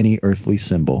resemblance to any earthly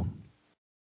symbol.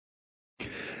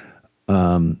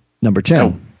 Number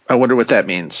 10. I wonder what that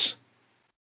means.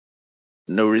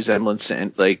 No resemblance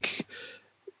to, like,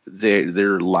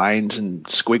 there are lines and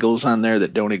squiggles on there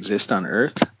that don't exist on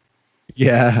Earth.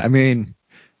 Yeah, I mean,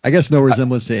 I guess no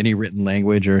resemblance to any written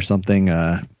language or something.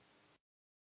 Okay.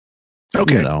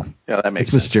 Yeah, that makes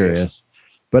it's mysterious. Sense.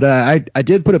 But I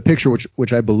did put a picture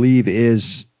which I believe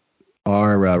is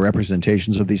our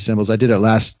representations of these symbols. I did it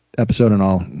last episode,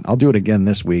 and I'll do it again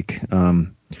this week.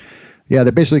 Yeah,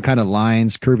 they're basically kind of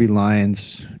lines, curvy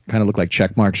lines, kind of look like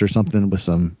check marks or something with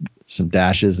some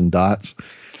dashes and dots.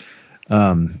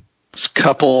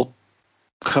 Couple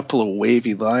of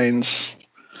wavy lines.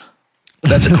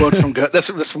 That's a quote from that's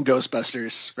from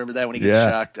Ghostbusters. Remember that when he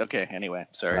gets shocked? Okay, anyway,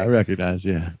 sorry. I recognize,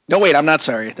 yeah. No, wait, I'm not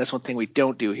sorry. That's one thing we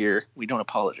don't do here. We don't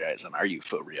apologize on Are You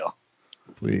For Real?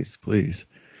 Please.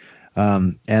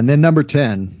 And then number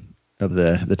 10 of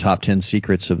the top 10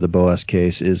 secrets of the Boas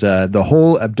case is the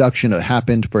whole abduction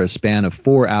happened for a span of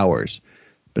 4 hours.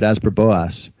 But as per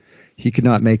Boas, he could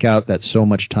not make out that so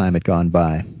much time had gone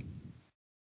by.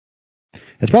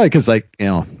 It's probably because,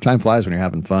 time flies when you're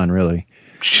having fun, really.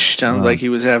 Sounds like he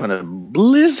was having a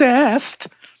blizzast.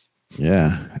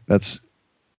 Yeah, that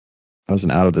was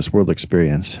an out of this world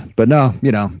experience. But no,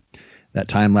 that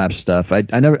time lapse stuff. I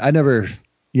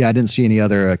didn't see any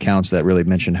other accounts that really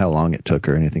mentioned how long it took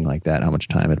or anything like that, how much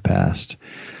time had passed.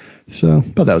 So I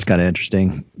thought that was kind of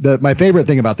interesting. My favorite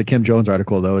thing about the Kim Jones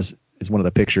article, though, is one of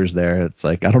the pictures there. It's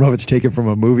like, I don't know if it's taken from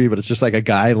a movie, but it's just like a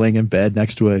guy laying in bed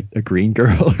next to a green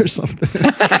girl or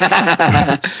something.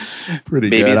 Pretty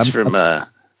Maybe good. It's from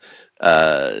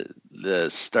the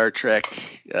Star Trek,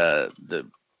 the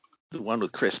one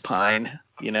with Chris Pine,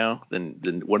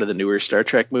 the one of the newer Star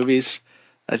Trek movies.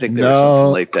 I think there was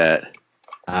something like that.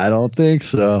 I don't think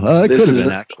so. It could have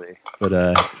been, actually.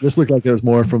 But this looked like it was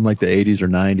more from like the 80s or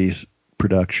 90s.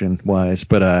 production wise,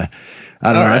 but I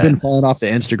don't know. Right. I've been falling off the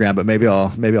Instagram, but maybe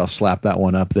I'll slap that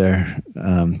one up there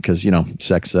because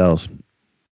sex sells.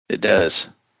 It does.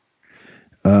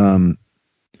 But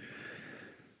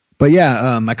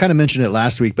yeah, I kind of mentioned it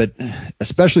last week, but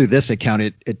especially this account,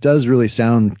 it does really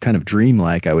sound kind of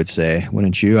dreamlike, I would say,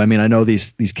 wouldn't you? I mean, I know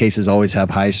these cases always have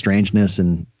high strangeness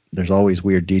and there's always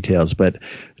weird details, but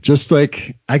just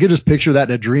like I could just picture that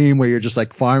in a dream where you're just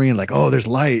like farming and like, oh, there's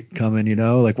light coming,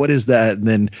 like what is that? And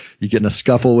then you get in a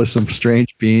scuffle with some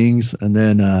strange beings, and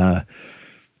then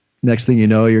next thing you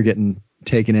know, you're getting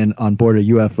taken in on board a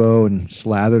UFO and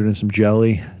slathered in some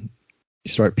jelly.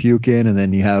 You start puking, and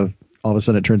then you have all of a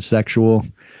sudden it turns sexual.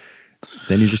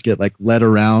 Then you just get like led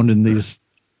around on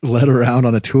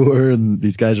a tour, and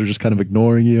these guys are just kind of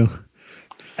ignoring you.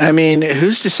 I mean,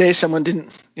 who's to say someone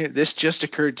didn't? This just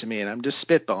occurred to me, and I'm just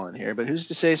spitballing here. But who's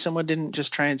to say someone didn't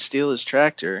just try and steal his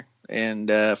tractor and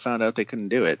found out they couldn't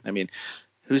do it? I mean,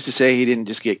 who's to say he didn't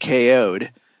just get KO'd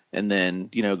and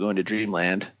then go into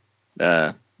dreamland,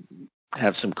 have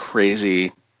some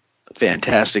crazy,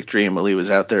 fantastic dream while he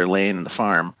was out there laying in the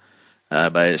farm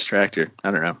by his tractor? I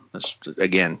don't know. That's,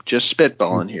 again, just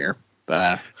spitballing here.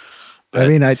 But I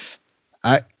mean, I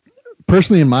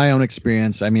personally, in my own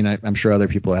experience, I mean, I'm sure other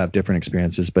people have different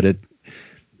experiences, but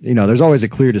there's always a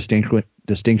clear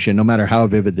distinction, no matter how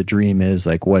vivid the dream is,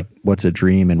 like what's a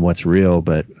dream and what's real.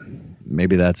 But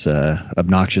maybe that's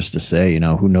obnoxious to say,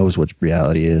 who knows what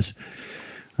reality is.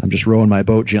 I'm just rowing my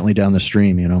boat gently down the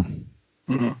stream,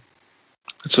 Mm-hmm.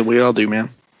 That's what we all do, man.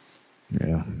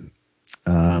 Yeah.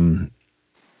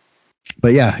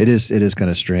 But yeah, it is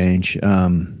kind of strange.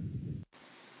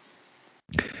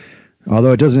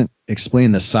 Although it doesn't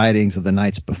explain the sightings of the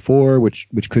nights before, which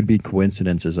could be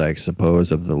coincidences, I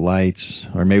suppose, of the lights,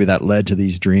 or maybe that led to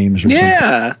these dreams. Or something.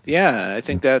 Yeah. I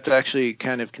think that's actually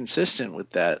kind of consistent with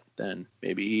that. Then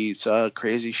maybe he saw a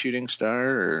crazy shooting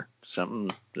star or something,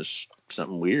 just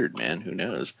something weird, man. Who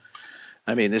knows?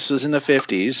 I mean, this was in the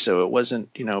 50s, so it wasn't,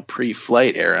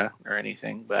 pre-flight era or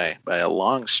anything by a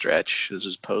long stretch. This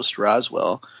was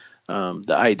post-Roswell.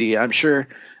 The idea, I'm sure,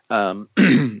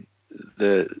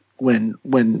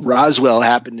 when Roswell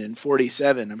happened in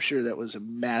 47, I'm sure that was a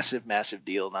massive, massive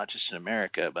deal, not just in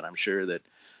America, but I'm sure that,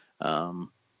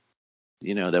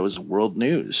 that was world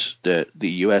news that the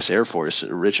U.S. Air Force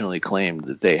originally claimed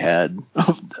that they had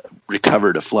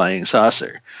recovered a flying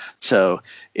saucer. So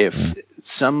if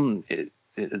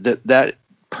that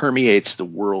permeates the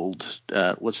world,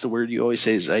 what's the word you always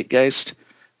say? Zeitgeist?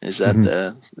 Is that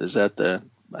the?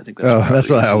 I think that's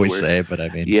what I always say, but I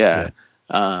mean,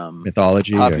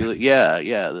 mythology.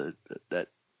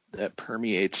 That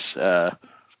permeates, that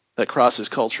crosses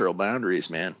cultural boundaries,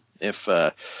 man. If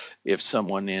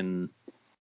someone in,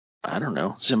 I don't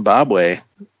know, Zimbabwe,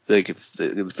 if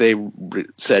they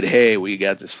said, hey, we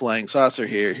got this flying saucer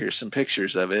here, here's some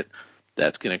pictures of it,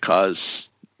 that's going to cause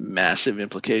massive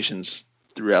implications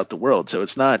throughout the world. So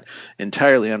it's not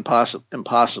entirely impossible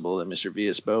that Mr.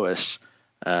 Villas-Boas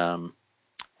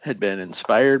had been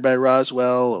inspired by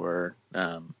Roswell or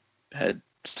had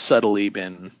subtly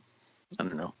been, I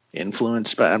don't know,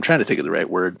 influenced by, I'm trying to think of the right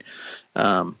word,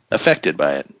 affected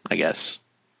by it, I guess.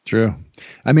 True.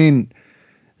 I mean,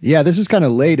 yeah, this is kind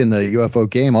of late in the UFO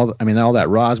game. All that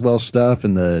Roswell stuff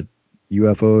and the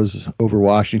UFOs over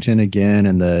Washington again,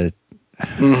 and I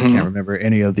can't remember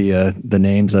any of the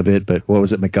names of it, but what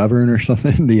was it, McGovern or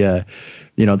something? The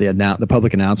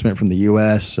public announcement from the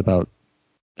U.S. about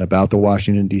the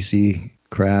Washington D.C.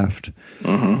 craft,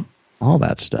 all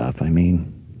that stuff. I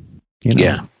mean,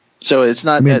 yeah. So it's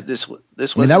not that this was.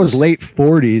 That was late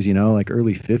 40s, like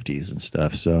early 50s and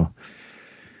stuff. So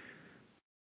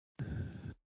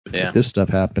yeah, this stuff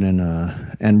happening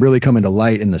and really coming to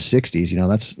light in the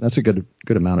 60s. That's a good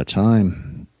amount of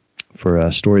time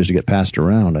for stories to get passed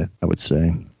around. I would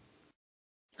say.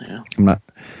 Yeah.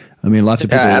 Lots of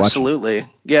people. Absolutely.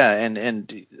 Yeah,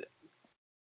 and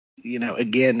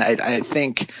again, I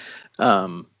think,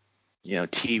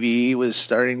 TV was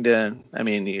starting to. I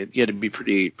mean, you had to be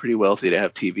pretty wealthy to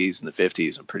have TVs in the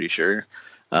 50s. I'm pretty sure,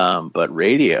 but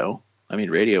radio. I mean,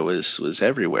 radio was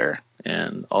everywhere,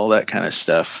 and all that kind of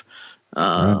stuff.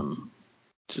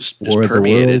 Just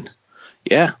permeated.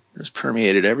 Yeah, just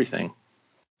permeated everything.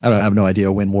 I have no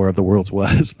idea when War of the Worlds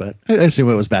was, but I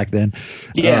assume it was back then.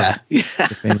 Yeah. The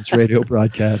famous radio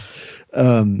broadcast.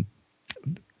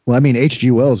 Well, I mean,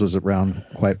 H.G. Wells was around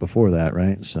quite before that,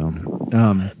 right? So,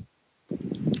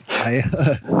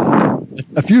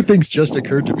 a few things just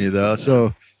occurred to me though.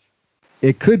 So,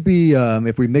 it could be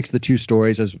if we mix the two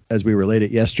stories as we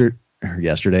related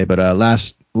yesterday, but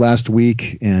last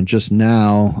week and just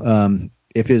now,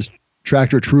 if his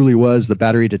tractor truly was the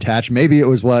battery detached. Maybe it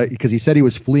was because he said he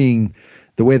was fleeing.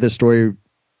 The way the story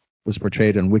was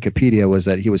portrayed on Wikipedia was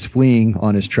that he was fleeing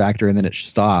on his tractor and then it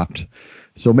stopped.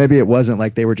 So maybe it wasn't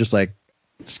like they were just like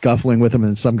scuffling with him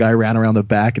and some guy ran around the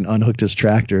back and unhooked his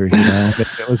tractor.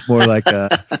 It was more like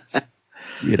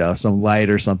some light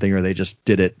or something, or they just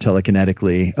did it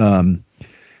telekinetically.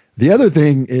 The other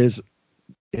thing is,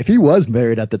 if he was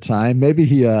married at the time, maybe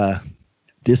he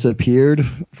disappeared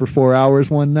for 4 hours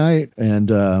one night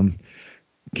and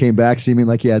came back seeming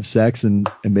like he had sex and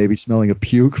maybe smelling a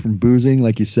puke from boozing,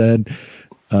 like you said.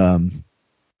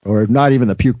 Or not even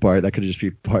the puke part. That could just be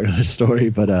part of the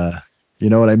story, but you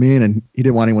know what I mean? And he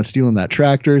didn't want anyone stealing that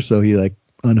tractor, so he like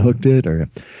unhooked it, or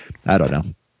I don't know.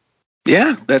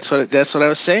 Yeah, that's what I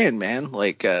was saying, man.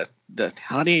 Like the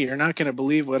honey, you're not going to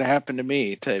believe what happened to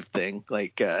me type thing.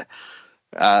 Like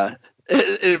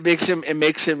it makes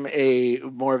him a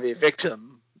more of a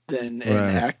victim than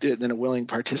than a willing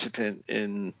participant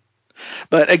in.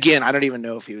 But again, I don't even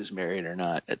know if he was married or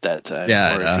not at that time,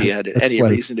 or if he had any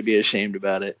reason to be ashamed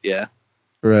about it. Yeah.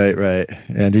 Right.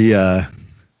 And he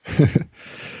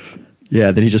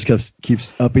then he just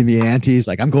keeps upping the antes.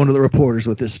 Like, I'm going to the reporters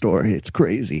with this story. It's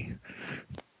crazy.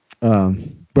 But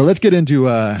let's get into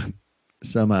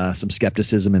some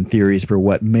skepticism and theories for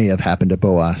what may have happened to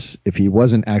Boas if he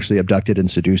wasn't actually abducted and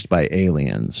seduced by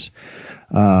aliens.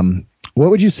 What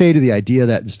would you say to the idea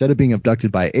that instead of being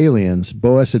abducted by aliens,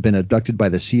 Boas had been abducted by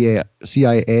the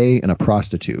CIA and a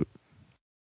prostitute?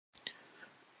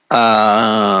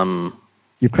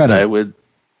 You've kind of.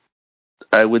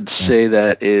 I would say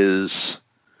that is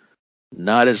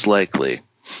not as likely.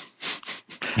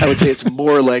 I would say it's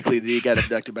more likely that he got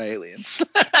abducted by aliens.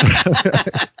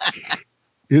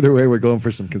 Either way, we're going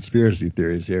for some conspiracy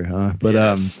theories here, huh?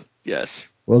 But yes.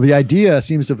 Well, the idea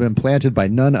seems to have been planted by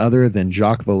none other than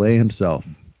Jacques Vallée himself.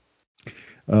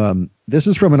 This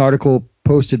is from an article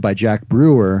posted by Jack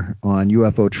Brewer on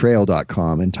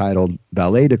UFOtrail.com entitled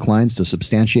 "Vallée Declines to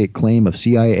Substantiate Claim of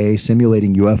CIA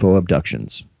Simulating UFO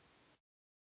Abductions."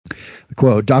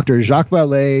 Quote, Dr. Jacques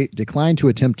Vallée declined to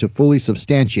attempt to fully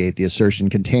substantiate the assertion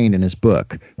contained in his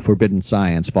book, Forbidden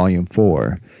Science, Volume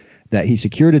 4, that he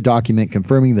secured a document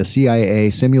confirming the CIA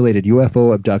simulated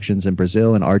UFO abductions in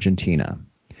Brazil and Argentina.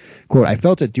 Quote, I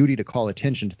felt a duty to call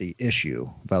attention to the issue,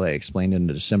 Vallée explained in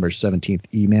a December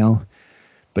 17th email,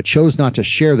 but chose not to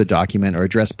share the document or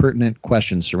address pertinent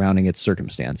questions surrounding its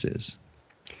circumstances.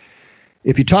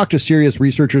 If you talk to serious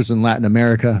researchers in Latin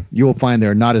America, you will find they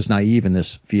are not as naive in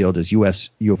this field as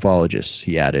U.S. ufologists,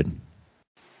 he added.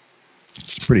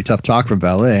 It's pretty tough talk from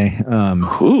Vallée.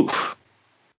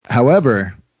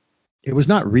 However, it was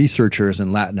not researchers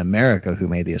in Latin America who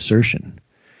made the assertion.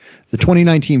 The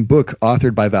 2019 book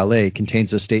authored by Vallée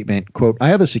contains a statement, quote, I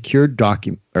have secured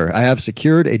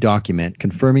a document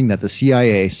confirming that the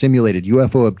CIA simulated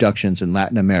UFO abductions in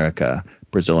Latin America,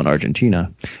 Brazil and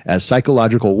Argentina, as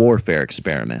psychological warfare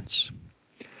experiments.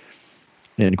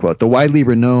 End quote. The widely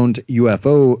renowned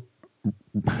UFO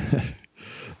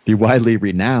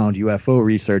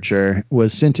researcher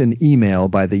was sent an email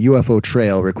by the UFO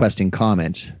Trail requesting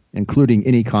comment, including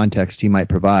any context he might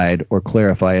provide or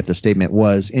clarify if the statement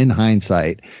was, in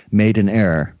hindsight, made in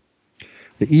error.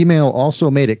 The email also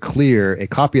made it clear a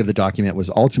copy of the document was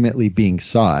ultimately being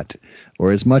sought,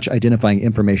 or as much identifying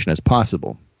information as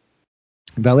possible.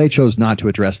 Vallée chose not to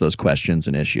address those questions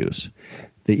and issues.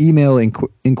 The email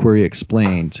inquiry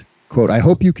explained, quote, I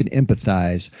hope you can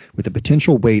empathize with the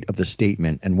potential weight of the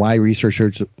statement and why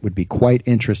researchers would be quite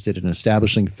interested in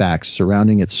establishing facts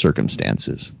surrounding its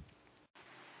circumstances.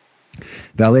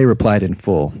 Vallée replied in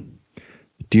full,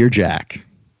 Dear Jack,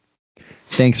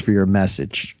 thanks for your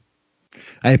message.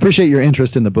 I appreciate your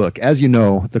interest in the book. As you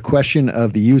know, the question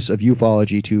of the use of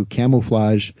ufology to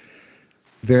camouflage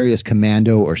various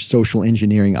commando or social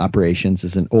engineering operations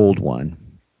is an old one.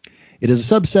 It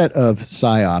is a subset of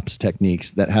PSYOPs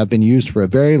techniques that have been used for a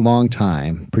very long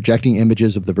time, projecting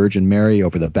images of the Virgin Mary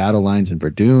over the battle lines in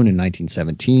Verdun in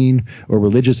 1917, or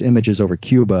religious images over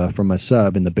Cuba from a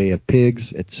sub in the Bay of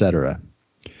Pigs, etc.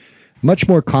 Much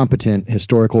more competent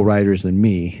historical writers than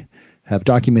me have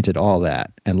documented all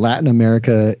that, and Latin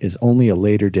America is only a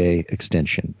later day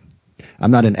extension.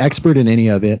 I'm not an expert in any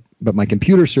of it, but my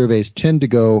computer surveys tend to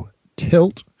go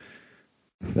tilt,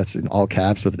 that's in all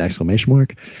caps with an exclamation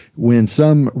mark, when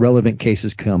some relevant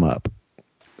cases come up.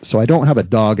 So I don't have a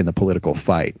dog in the political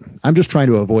fight. I'm just trying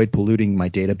to avoid polluting my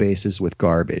databases with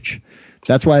garbage.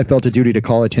 That's why I felt a duty to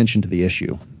call attention to the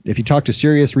issue. If you talk to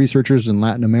serious researchers in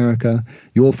Latin America,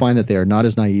 you will find that they are not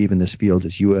as naive in this field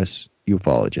as U.S.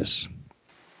 ufologists.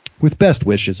 With best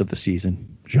wishes of the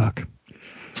season, Jacques.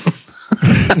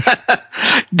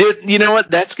 Dude, you know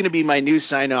what? That's going to be my new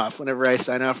sign off whenever I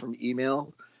sign off from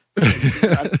email.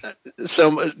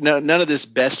 So none of this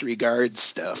best regards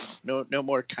stuff. No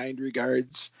more kind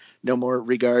regards. No more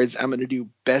regards. I'm going to do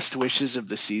best wishes of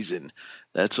the season.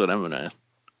 That's what I'm gonna.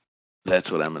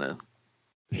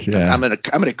 Yeah. I'm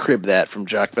gonna crib that from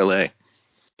Jacques Vallée.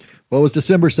 Well, it was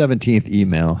December 17th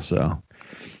email, so.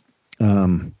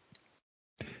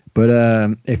 But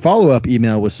a follow-up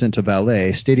email was sent to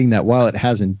Vallée stating that while it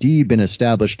has indeed been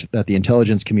established that the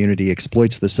intelligence community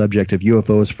exploits the subject of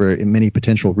UFOs for many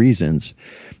potential reasons,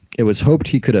 it was hoped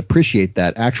he could appreciate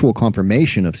that actual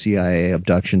confirmation of CIA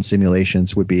abduction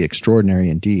simulations would be extraordinary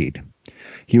indeed.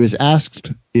 He was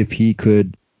asked if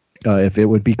it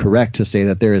would be correct to say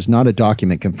that there is not a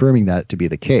document confirming that to be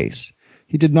the case.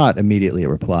 He did not immediately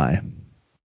reply.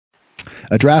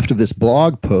 A draft of this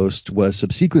blog post was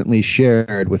subsequently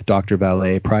shared with Dr.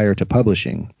 Vallée prior to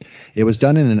publishing. It was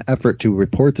done in an effort to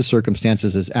report the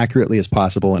circumstances as accurately as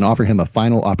possible and offer him a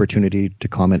final opportunity to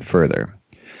comment further.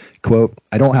 Quote,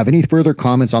 I don't have any further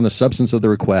comments on the substance of the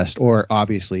request or,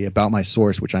 obviously, about my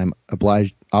source, which I'm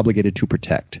obligated to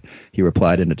protect, he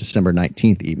replied in a December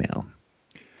 19th email.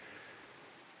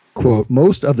 Quote,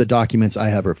 most of the documents I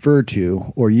have referred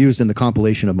to or used in the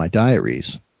compilation of my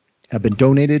diaries have been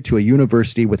donated to a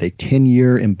university with a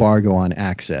 10-year embargo on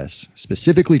access,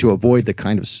 specifically to avoid the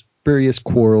kind of spurious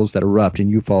quarrels that erupt in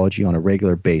ufology on a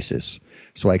regular basis.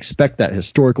 So I expect that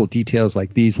historical details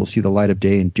like these will see the light of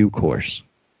day in due course.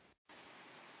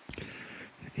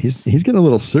 He's getting a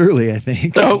little surly, I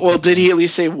think. Oh, well, did he at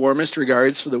least say warmest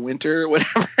regards for the winter or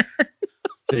whatever?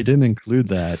 They didn't include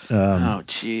that. Oh,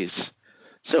 jeez.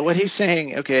 So what he's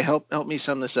saying, okay, help me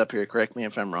sum this up here. Correct me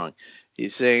if I'm wrong.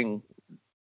 He's saying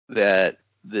that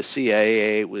the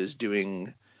CIA was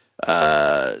could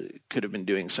have been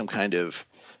doing some kind of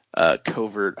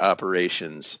covert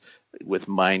operations with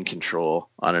mind control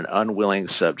on an unwilling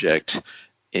subject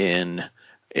in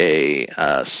a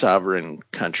sovereign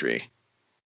country.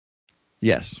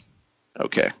 Yes.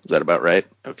 Okay. Is that about right?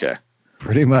 Okay.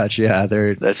 Pretty much, yeah.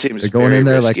 That seems they're going very in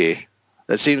there risky. like,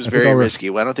 that seems very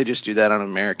risky. Why don't they just do that on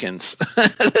Americans?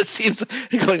 That seems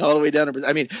going all the way down.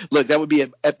 I mean, look, that would be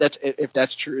if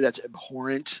that's true, that's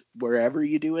abhorrent wherever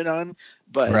you do it on.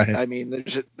 But right. I mean,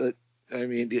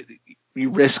 you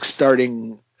risk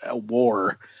starting a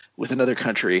war with another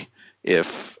country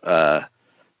if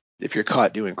you're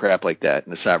caught doing crap like that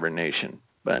in a sovereign nation.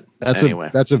 But anyway,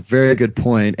 that's a very good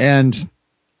point. And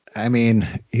I mean,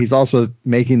 he's also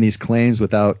making these claims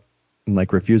without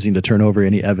like refusing to turn over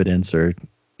any evidence or,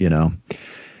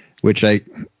 which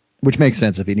makes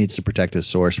sense if he needs to protect his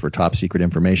source for top secret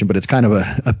information, but it's kind of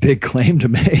a big claim to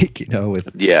make, with,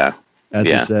 you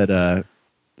said,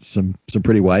 some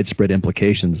pretty widespread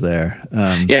implications there.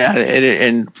 And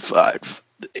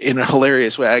in a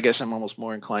hilarious way, I guess I'm almost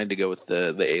more inclined to go with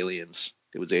the aliens.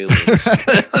 It was aliens.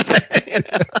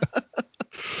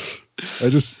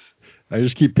 I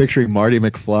just keep picturing Marty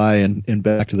McFly in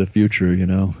Back to the Future,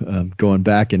 going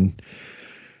back and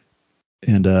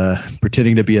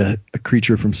pretending to be a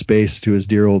creature from space to his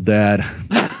dear old dad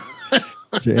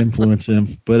to influence him.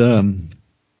 But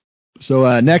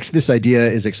so next, this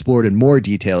idea is explored in more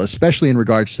detail, especially in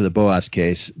regards to the Boas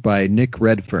case, by Nick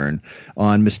Redfern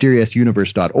on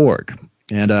mysteriousuniverse.org.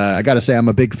 And I got to say, I'm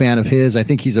a big fan of his. I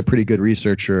think he's a pretty good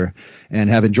researcher and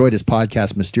have enjoyed his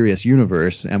podcast, Mysterious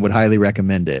Universe, and would highly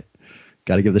recommend it.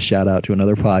 Got to give the shout out to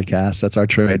another podcast. That's our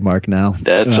trademark now.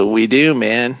 That's what we do,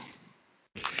 man.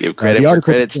 Give credit where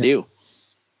credit's due.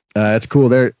 It's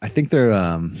cool. I think they're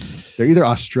either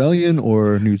Australian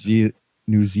or New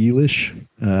Zealish.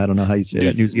 I don't know how you say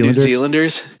that. New Zealanders. New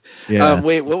Zealanders. Yeah.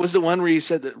 Wait, what was the one where you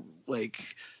said that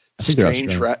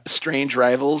strange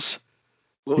rivals?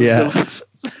 What was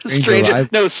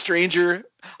Stranger.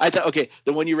 I thought, okay,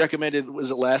 the one you recommended, was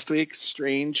it last week?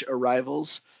 Strange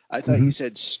Arrivals. I thought you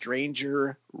said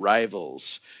Stranger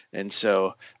Rivals. And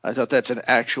so I thought I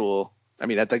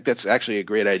think that's actually a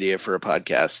great idea for a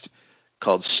podcast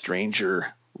called Stranger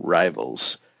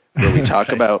Rivals, where we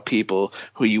talk about people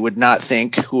who you would not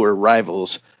think who are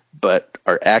rivals, but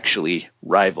are actually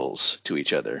rivals to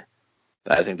each other.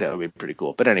 I think that would be pretty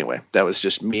cool. But anyway, that was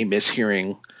just me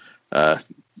mishearing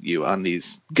you on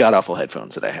these god-awful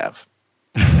headphones that I have.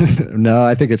 No,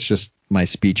 I think it's just my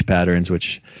speech patterns,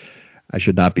 which I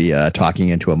should not be talking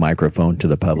into a microphone to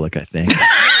the public, I think.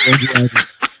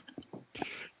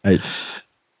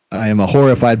 I am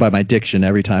horrified by my diction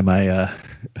every time I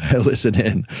listen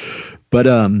in. But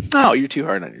oh, you're too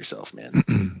hard on yourself,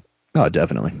 man. Oh,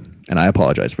 definitely. And I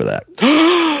apologize for that.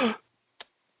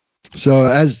 So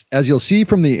as you'll see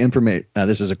from the information,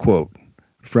 this is a quote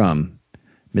from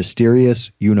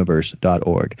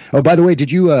mysteriousuniverse.org. Oh, by the way,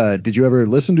 did you ever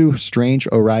listen to Strange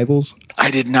Arrivals?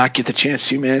 I did not get the chance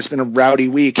to, man. It's been a rowdy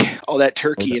week. All that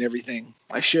turkey and everything.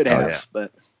 I should have,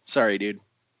 but sorry, dude.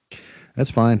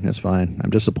 That's fine. I'm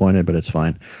disappointed, but it's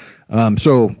fine.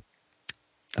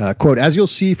 Quote, as you'll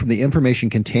see from the information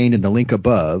contained in the link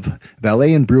above,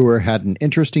 Vallée and Brewer had an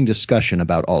interesting discussion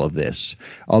about all of this,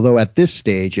 although at this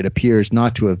stage it appears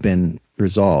not to have been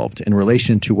resolved in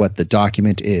relation to what the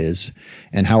document is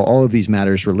and how all of these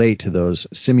matters relate to those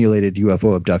simulated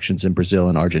UFO abductions in Brazil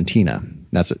and Argentina.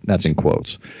 That's in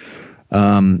quotes.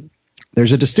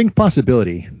 There's a distinct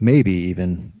possibility, maybe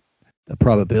even a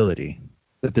probability,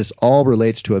 that this all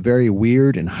relates to a very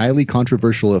weird and highly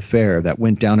controversial affair that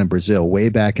went down in Brazil way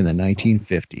back in the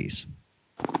 1950s.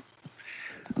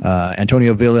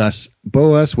 Antonio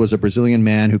Villas-Boas was a Brazilian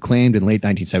man who claimed in late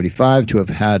 1975 to have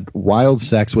had wild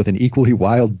sex with an equally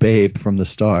wild babe from the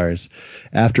stars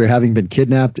after having been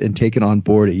kidnapped and taken on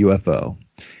board a UFO.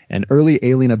 An early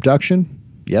alien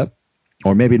abduction? Yep.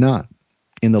 Or maybe not.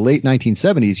 In the late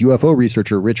 1970s, UFO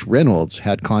researcher Rich Reynolds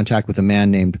had contact with a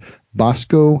man named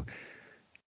Bosko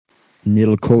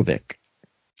Nilkovic,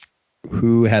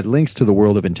 who had links to the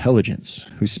world of intelligence,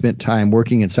 who spent time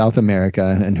working in South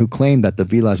America, and who claimed that the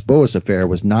Villas-Boas affair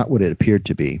was not what it appeared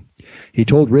to be. He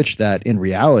told Rich that, in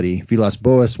reality,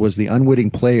 Villas-Boas was the unwitting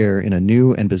player in a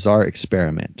new and bizarre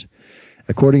experiment.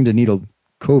 According to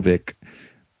Nedeljkovic,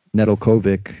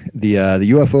 the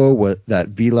UFO that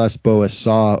Villas-Boas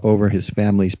saw over his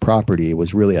family's property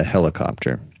was really a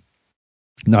helicopter.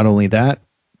 Not only that,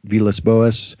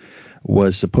 Villas-Boas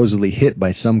was supposedly hit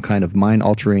by some kind of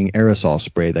mind-altering aerosol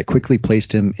spray that quickly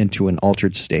placed him into an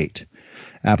altered state,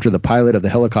 after the pilot of the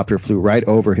helicopter flew right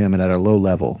over him and at a low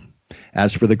level.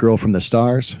 As for the girl from the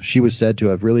stars, she was said to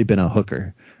have really been a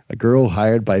hooker, a girl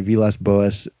hired by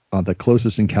Villas-Boas on the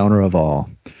closest encounter of all.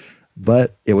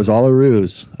 But it was all a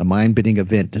ruse, a mind-bending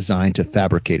event designed to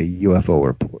fabricate a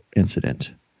UFO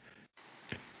incident.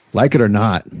 Like it or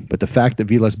not, but the fact that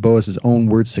Villas-Boas' own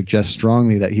words suggest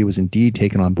strongly that he was indeed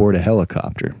taken on board a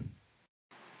helicopter.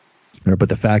 But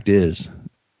the fact is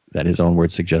that his own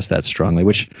words suggest that strongly,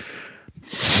 which I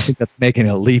think that's making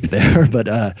a leap there. But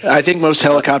I think most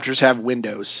helicopters have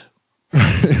windows.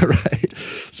 Right.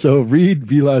 So read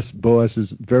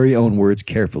Villas-Boas' very own words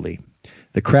carefully.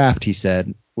 The craft, he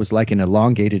said, was like an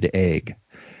elongated egg.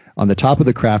 On the top of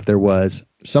the craft there was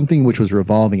something which was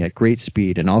revolving at great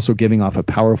speed and also giving off a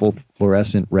powerful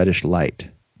fluorescent reddish light.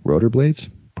 Rotor blades?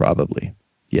 Probably.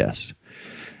 Yes.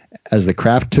 As the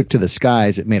craft took to the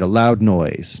skies, it made a loud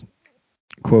noise,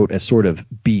 quote, a sort of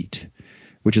beat,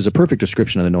 which is a perfect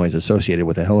description of the noise associated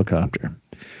with a helicopter.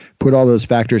 Put all those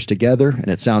factors together, and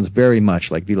it sounds very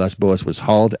much like Villas-Boas was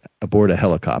hauled aboard a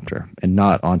helicopter and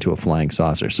not onto a flying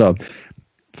saucer. So,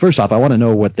 first off, I want to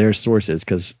know what their source is,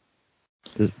 because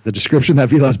the description that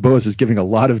Villas-Boas is giving a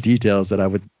lot of details that I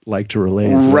would like to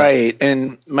relay. Right.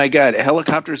 And my God,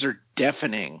 helicopters are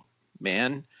deafening,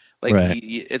 man. Like right.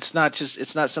 It's not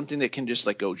something that can just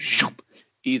like go zoop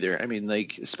either. I mean,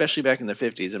 like, especially back in the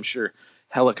 50s, I'm sure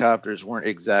helicopters weren't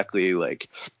exactly like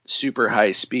super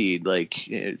high speed. Like,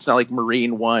 it's not like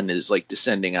Marine One is like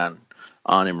descending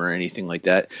on him or anything like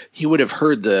that. He would have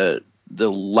heard the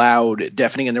loud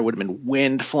deafening, and there would have been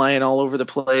wind flying all over the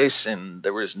place, and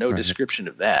there was no description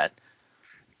of that.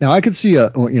 Now I could see a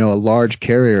large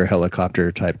carrier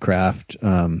helicopter type craft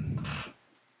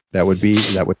that would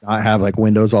not have like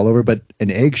windows all over, but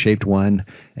an egg shaped one,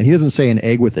 and he doesn't say an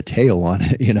egg with a tail on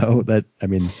it.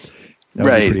 That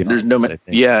right. There's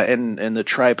obvious, and the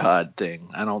tripod thing.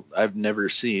 I've never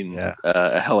seen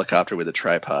a helicopter with a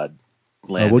tripod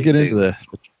landing. We'll get into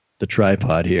the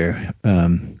tripod here.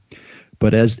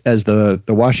 But as the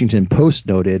Washington Post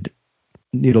noted,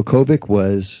 Nedeljkovic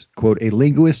was, quote, a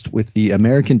linguist with the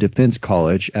American Defense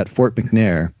College at Fort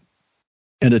McNair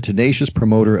and a tenacious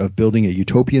promoter of building a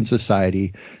utopian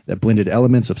society that blended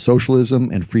elements of socialism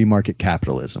and free market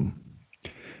capitalism.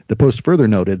 The Post further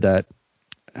noted that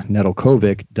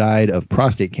Nedeljkovic died of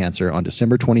prostate cancer on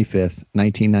December 25th,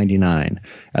 1999,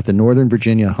 at the Northern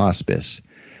Virginia Hospice.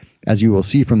 As you will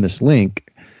see from this link,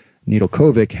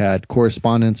 Nedeljkovic had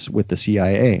correspondence with the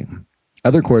CIA.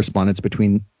 Other correspondence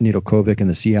between Nedeljkovic and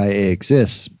the CIA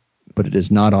exists, but it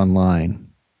is not online.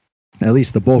 At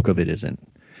least the bulk of it isn't.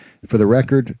 For the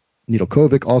record,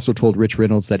 Nedeljkovic also told Rich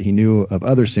Reynolds that he knew of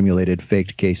other simulated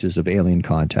faked cases of alien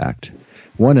contact.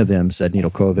 One of them, said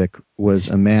Nedeljkovic, was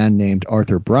a man named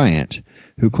Arthur Bryant,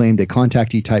 who claimed a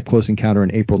contactee-type close encounter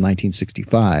in April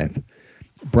 1965.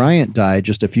 Bryant died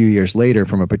just a few years later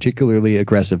from a particularly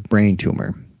aggressive brain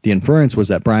tumor. The inference was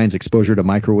that Brian's exposure to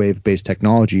microwave-based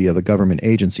technology of a government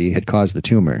agency had caused the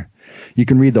tumor. You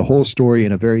can read the whole story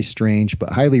in a very strange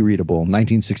but highly readable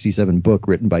 1967 book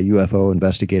written by UFO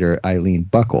investigator Eileen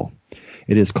Buckle.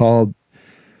 It is called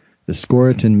The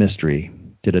Skeleton Mystery.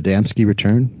 Did Adamski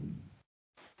return?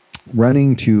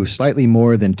 Running to slightly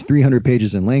more than 300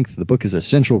 pages in length, the book is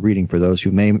essential reading for those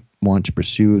who may want to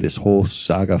pursue this whole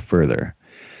saga further.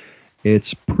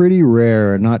 It's pretty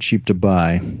rare and not cheap to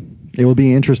buy. It will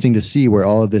be interesting to see where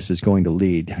all of this is going to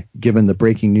lead, given the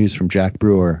breaking news from Jack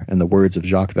Brewer and the words of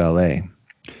Jacques Vallée.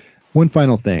 One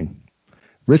final thing.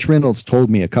 Rich Reynolds told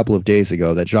me a couple of days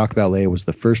ago that Jacques Vallée was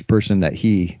the first person that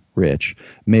he, Rich,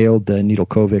 mailed the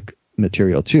Nedeljkovic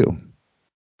material to.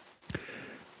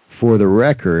 For the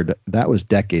record, that was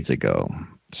decades ago.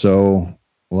 So,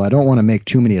 well, I don't want to make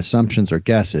too many assumptions or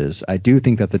guesses. I do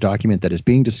think that the document that is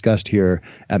being discussed here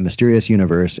at Mysterious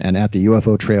Universe and at the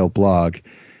UFO Trail blog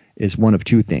is one of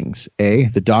two things. A,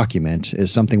 the document is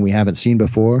something we haven't seen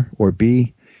before, or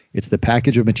B, it's the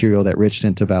package of material that Rich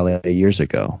sent to Vallée years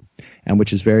ago, and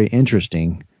which is very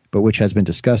interesting, but which has been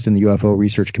discussed in the UFO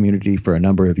research community for a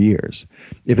number of years.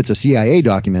 If it's a CIA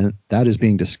document that is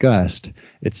being discussed,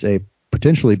 it's a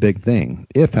potentially big thing.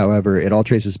 If, however, it all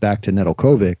traces back to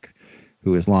Nedeljkovic,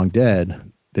 who is long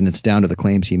dead, then it's down to the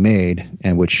claims he made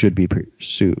and which should be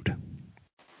pursued.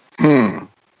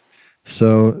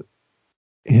 So,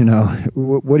 you know,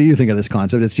 what do you think of this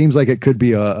concept? It seems like it could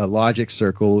be a logic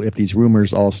circle if these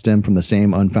rumors all stem from the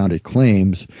same unfounded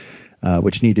claims,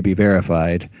 which need to be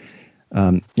verified.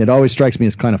 It always strikes me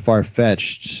as kind of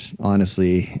far-fetched,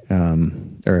 honestly,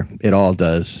 or it all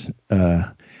does.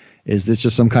 Is this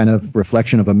just some kind of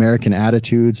reflection of American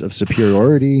attitudes of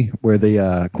superiority, where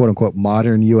the quote-unquote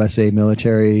modern USA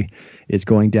military is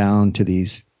going down to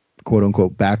these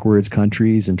quote-unquote backwards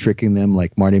countries and tricking them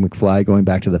like Marty McFly going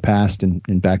back to the past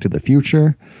and Back to the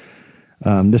Future?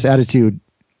 This attitude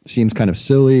seems kind of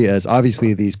silly, as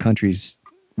obviously these countries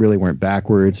really weren't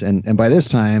backwards. And by this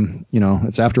time, you know,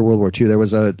 it's after World War II. There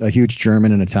was a huge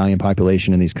German and Italian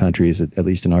population in these countries, at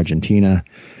least in Argentina.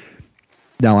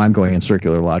 Now I'm going in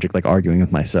circular logic, like arguing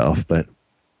with myself, but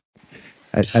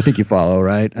I think you follow,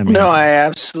 right? I mean, no, I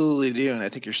absolutely do, and I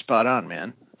think you're spot on,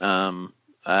 man.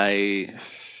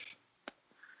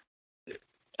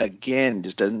 Again,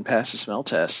 just doesn't pass the smell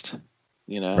test.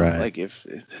 You know, right. Like if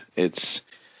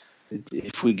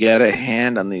we get a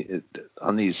hand on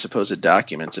these supposed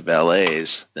documents of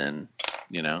LA's, then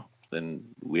then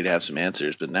we'd have some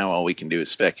answers. But now all we can do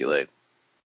is speculate.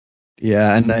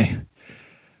 Yeah, and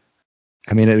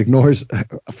I mean, it ignores.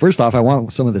 First off, I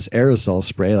want some of this aerosol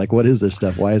spray. Like, what is this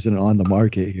stuff? Why isn't it on the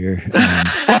market here?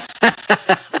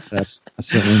 That's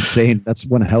insane. That's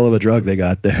one hell of a drug they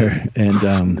got there.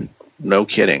 And no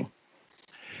kidding.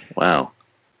 Wow.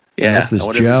 Yeah. This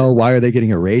gel. Why are they getting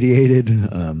irradiated?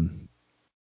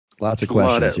 Lots of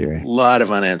questions here. A lot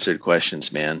of unanswered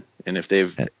questions, man. And if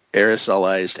they've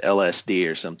aerosolized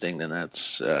LSD or something, then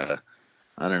that's I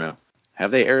don't know.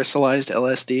 Have they aerosolized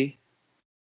LSD?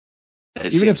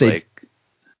 Even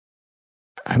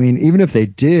if they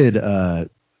did, I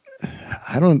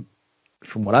don't.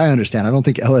 From what I understand, I don't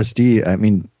think LSD. I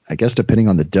mean, I guess depending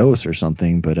on the dose or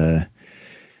something, but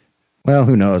well,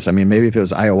 who knows? I mean, maybe if it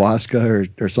was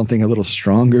ayahuasca or something a little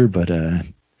stronger, but I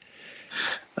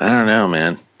don't know,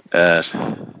 man. That's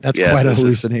quite a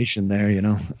hallucination there, you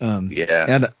know. Yeah.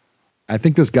 And I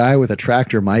think this guy with a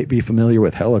tractor might be familiar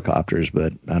with helicopters,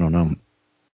 but I don't know.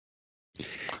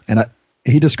 And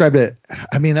he described it.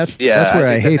 I mean, that's where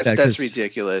I hate that. That's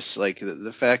ridiculous. Like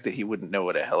the fact that he wouldn't know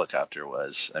what a helicopter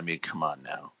was. I mean, come on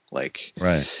now. Like,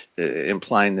 right.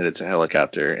 Implying that it's a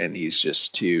helicopter, and he's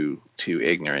just too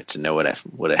ignorant to know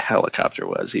what a helicopter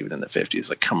was, even in the 50s.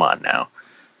 Like, come on now.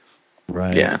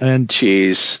 Right. Yeah. And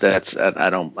geez, I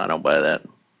don't buy that.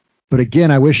 But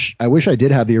again, I wish I did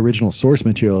have the original source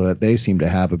material that they seem to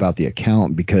have about the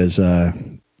account, because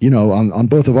you know, on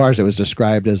both of ours, it was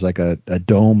described as like a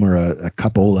dome or a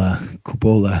cupola.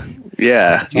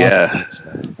 Yeah.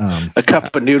 A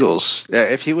cup of noodles.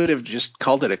 If he would have just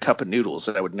called it a cup of noodles,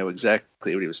 I would know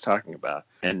exactly what he was talking about.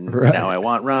 And now I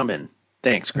want ramen.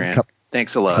 Thanks, Grant.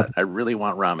 Thanks a lot. I really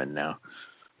want ramen now.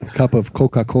 A cup of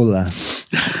Coca-Cola.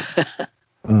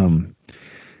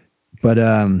 But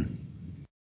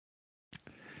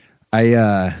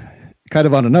I kind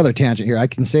of on another tangent here, I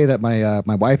can say that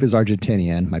my wife is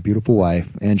Argentinian, my beautiful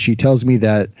wife, and she tells me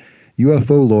that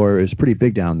UFO lore is pretty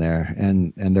big down there,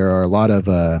 and there are a lot of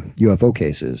UFO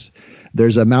cases.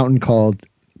 There's a mountain called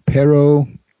Cerro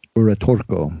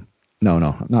Uritorco. No,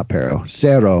 not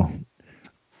Cerro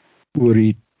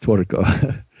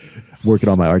Uritorco. working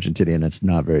on my Argentinian. It's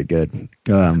not very good.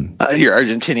 Your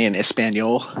Argentinian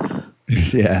Espanol.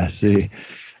 Yeah. See,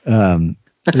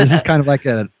 this is kind of like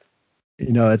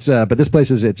but this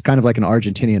place it's kind of like an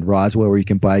Argentinian Roswell where you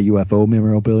can buy UFO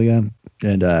memorabilia.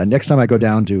 And next time I go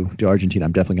down to Argentina,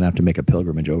 I'm definitely gonna have to make a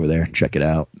pilgrimage over there. Check it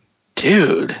out.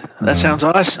 Dude, that sounds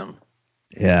awesome.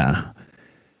 Yeah.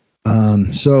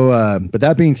 But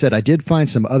that being said, I did find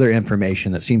some other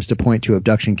information that seems to point to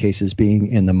abduction cases being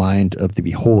in the mind of the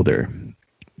beholder.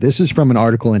 This is from an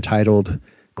article entitled,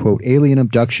 quote, Alien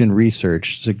Abduction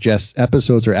Research Suggests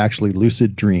Episodes Are Actually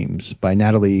Lucid Dreams by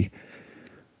Natalie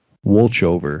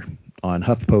Wolchover on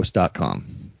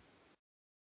HuffPost.com.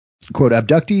 Quote,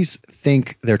 abductees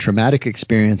think their traumatic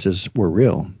experiences were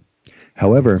real.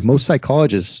 However, most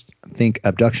psychologists think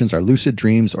abductions are lucid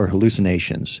dreams or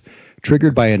hallucinations,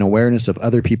 triggered by an awareness of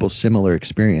other people's similar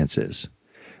experiences.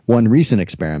 One recent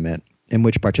experiment, in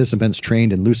which participants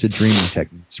trained in lucid dreaming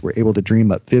techniques were able to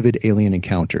dream up vivid alien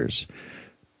encounters,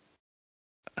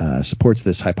 supports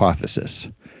this hypothesis.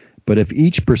 But if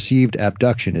each perceived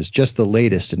abduction is just the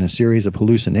latest in a series of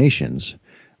hallucinations,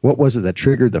 what was it that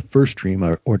triggered the first dream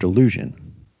or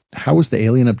delusion? How was the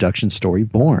alien abduction story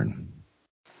born?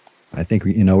 I think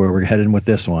you know where we're heading with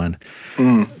this one.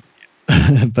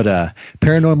 But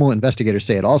paranormal investigators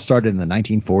say it all started in the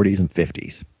 1940s and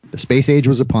 50s. The space age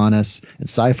was upon us, and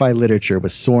sci-fi literature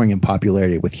was soaring in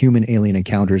popularity with human-alien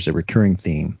encounters a recurring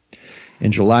theme.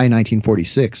 In July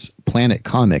 1946, Planet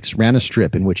Comics ran a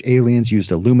strip in which aliens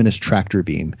used a luminous tractor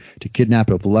beam to kidnap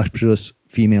a voluptuous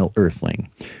female Earthling,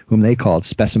 whom they called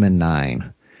Specimen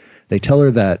 9. They tell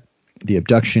her that the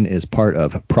abduction is part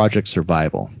of Project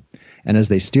Survival. And as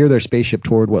they steer their spaceship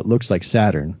toward what looks like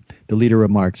Saturn, the leader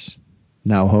remarks,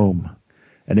 "Now home.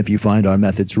 And if you find our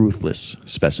methods ruthless,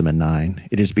 Specimen 9,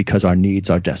 it is because our needs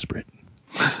are desperate."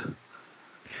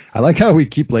 I like how we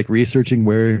keep like researching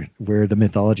where the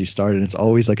mythology started. It's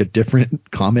always like a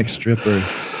different comic strip or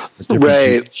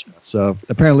right. So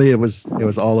apparently it was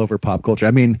all over pop culture.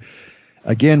 I mean,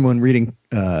 again, when reading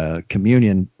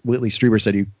Communion, Whitley Strieber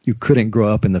said you couldn't grow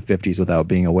up in the 50s without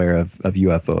being aware of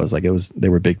UFOs. Like they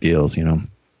were big deals, you know,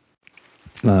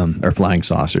 or flying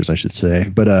saucers, I should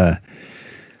say. But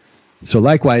so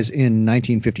likewise, in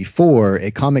 1954,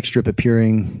 a comic strip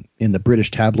appearing in the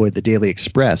British tabloid The Daily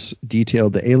Express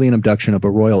detailed the alien abduction of a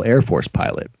Royal Air Force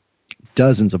pilot.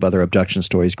 Dozens of other abduction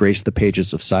stories graced the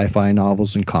pages of sci-fi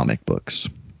novels and comic books.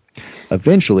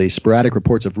 Eventually, sporadic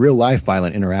reports of real-life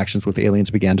violent interactions with aliens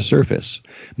began to surface.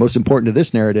 Most important to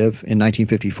this narrative, in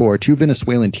 1954, 2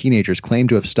 Venezuelan teenagers claimed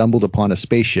to have stumbled upon a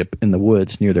spaceship in the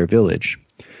woods near their village.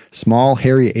 Small,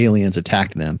 hairy aliens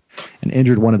attacked them and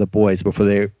injured one of the boys before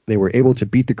they were able to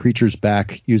beat the creatures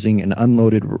back using an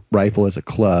unloaded rifle as a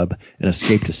club and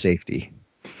escape to safety.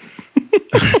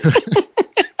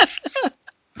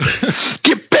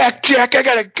 Get back, Jack! I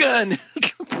got a gun!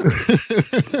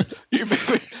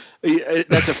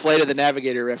 That's a Flight of the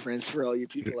Navigator reference for all you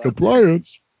people out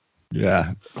Compliance. There.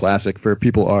 Yeah, classic for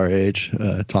people our age,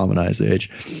 Tom and I's age.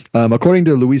 According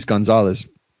to Luis Gonzalez,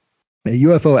 a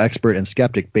UFO expert and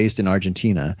skeptic based in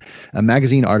Argentina, a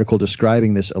magazine article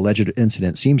describing this alleged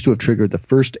incident seems to have triggered the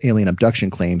first alien abduction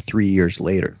claim 3 years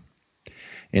later.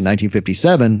 In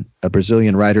 1957, a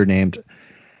Brazilian writer named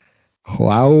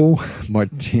João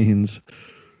Martins,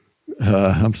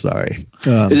 I'm sorry.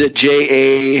 Is it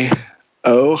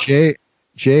J-A-O?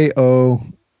 J-O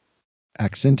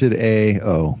accented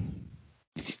A-O.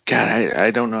 God, I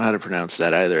don't know how to pronounce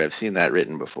that either. I've seen that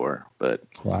written before, but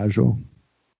João,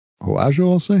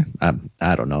 I'll say.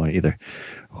 I don't know either.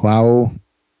 João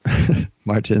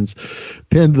Martins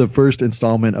penned the first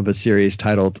installment of a series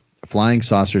titled Flying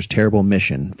Saucers Terrible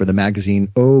Mission for the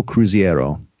magazine O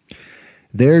Cruzeiro.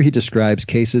 There he describes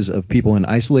cases of people in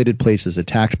isolated places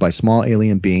attacked by small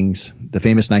alien beings, the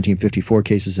famous 1954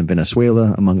 cases in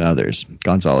Venezuela, among others.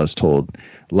 Gonzalez told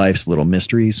Life's Little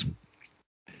Mysteries.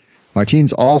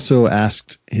 Martins also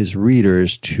asked his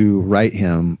readers to write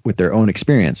him with their own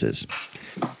experiences.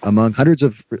 Among hundreds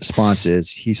of responses,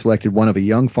 he selected one of a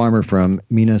young farmer from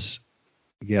Minas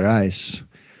Gerais,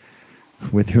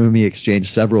 with whom he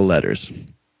exchanged several letters.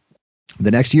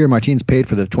 The next year, Martins paid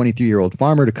for the 23-year-old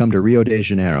farmer to come to Rio de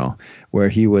Janeiro, where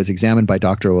he was examined by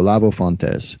Dr. Olavo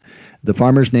Fontes. The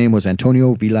farmer's name was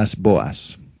Antonio Vilas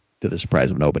Boas, to the surprise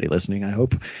of nobody listening, I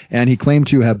hope, and he claimed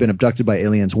to have been abducted by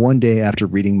aliens one day after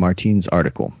reading Martins'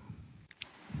 article.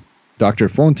 Dr.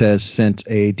 Fontes sent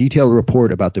a detailed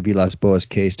report about the Vilas Boas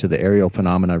case to the Aerial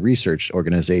Phenomena Research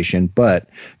Organization, but,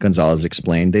 Gonzalez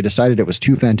explained, they decided it was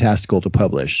too fantastical to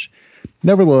publish.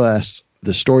 Nevertheless,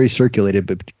 the story circulated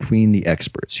between the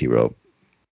experts, he wrote.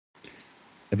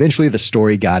 Eventually, the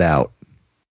story got out.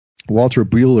 Walter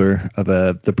Buehler of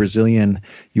the Brazilian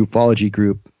ufology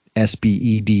group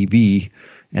SBEDV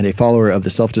and a follower of the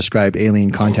self-described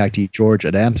alien contactee George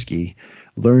Adamski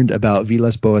learned about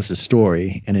Villas-Boas'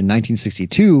 story, and in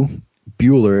 1962,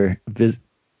 Buehler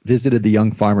visited the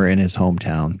young farmer in his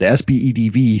hometown. The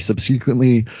SBEDV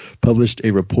subsequently published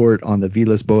a report on the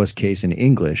Villas-Boas case in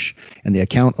English, and the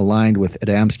account aligned with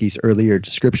Adamski's earlier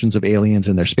descriptions of aliens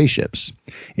and their spaceships.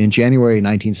 In January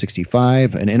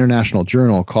 1965, an international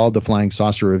journal called the Flying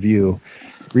Saucer Review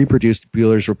reproduced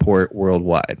Buehler's report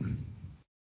worldwide.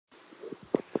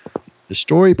 The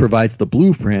story provides the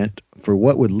blueprint for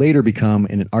what would later become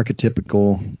an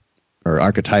archetypal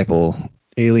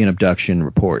alien abduction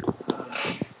report.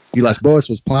 Villas-Boas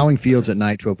was plowing fields at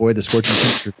night to avoid the scorching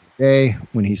temperature of the day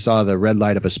when he saw the red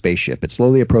light of a spaceship. It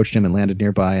slowly approached him and landed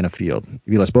nearby in a field.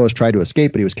 Villas-Boas tried to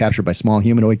escape, but he was captured by small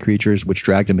humanoid creatures, which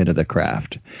dragged him into the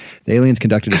craft. The aliens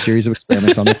conducted a series of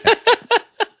experiments on the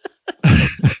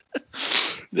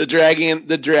The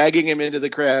dragging him into the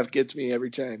craft gets me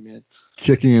every time, man.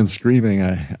 Kicking and screaming,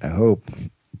 I hope.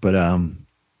 But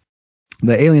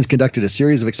the aliens conducted a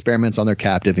series of experiments on their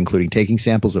captive, including taking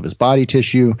samples of his body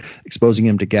tissue, exposing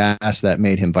him to gas that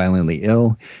made him violently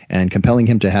ill, and compelling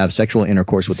him to have sexual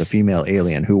intercourse with a female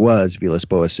alien who was,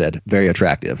 Villas-Boas said, very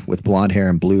attractive, with blonde hair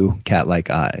and blue cat-like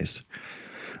eyes.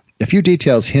 A few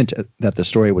details hint that the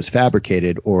story was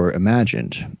fabricated or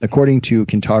imagined. According to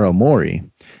Kintaro Mori,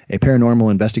 a paranormal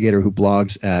investigator who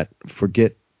blogs at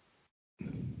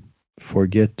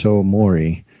Forgeto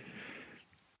Mori,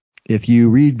 if you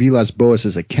read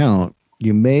Villas-Boas' account,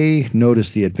 you may notice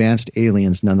the advanced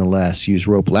aliens nonetheless use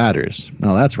rope ladders.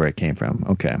 Oh, that's where it came from.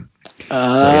 Okay.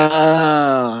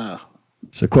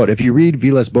 So, quote, if you read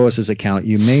Villas-Boas' account,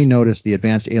 you may notice the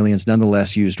advanced aliens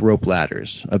nonetheless used rope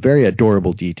ladders, a very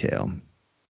adorable detail.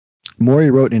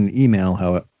 Mori wrote in an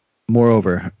email,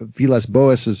 moreover,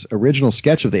 Villas-Boas' original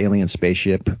sketch of the alien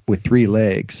spaceship with 3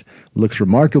 legs looks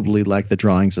remarkably like the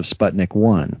drawings of Sputnik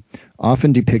 1,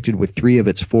 often depicted with 3 of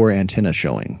its 4 antennae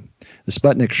showing. The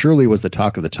Sputnik surely was the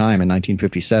talk of the time in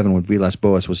 1957 when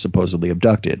Villas-Boas was supposedly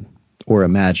abducted, or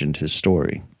imagined his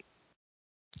story.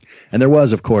 And there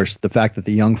was, of course, the fact that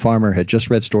the young farmer had just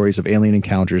read stories of alien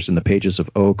encounters in the pages of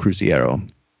O Cruzeiro.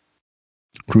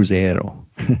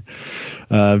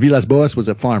 Villas-Boas was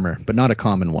a farmer, but not a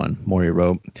common one, Mori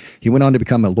wrote. He went on to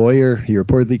become a lawyer. He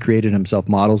reportedly created himself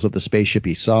models of the spaceship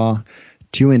he saw,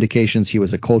 2 indications he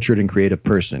was a cultured and creative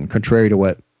person, contrary to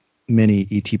what many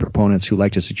ET proponents who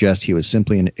like to suggest he was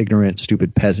simply an ignorant,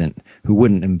 stupid peasant who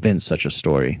wouldn't invent such a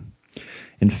story.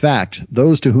 In fact,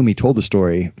 those to whom he told the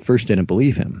story first didn't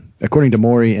believe him. According to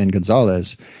Mori and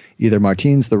Gonzalez, either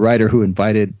Martins, the writer who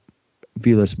invited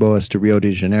Villas-Boas to Rio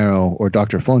de Janeiro, or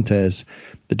Dr. Fontes,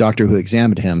 the doctor who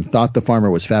examined him, thought the farmer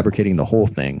was fabricating the whole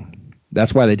thing.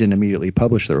 That's why they didn't immediately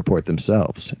publish the report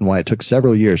themselves, and why it took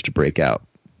several years to break out.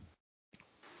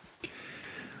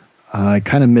 I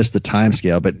kind of missed the time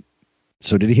scale, but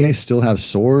so did he still have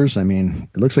sores? I mean,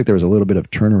 it looks like there was a little bit of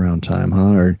turnaround time,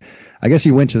 huh? Or I guess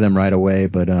he went to them right away,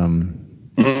 but well,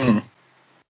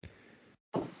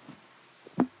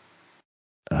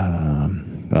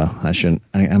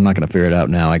 I'm not going to figure it out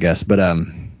now, I guess. But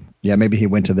yeah, maybe he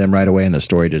went to them right away, and the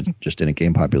story just didn't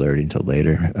gain popularity until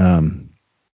later.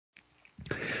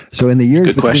 So in the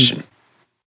years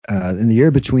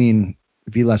between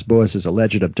Villas-Boas'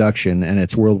 alleged abduction and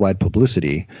its worldwide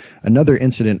publicity, another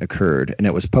incident occurred, and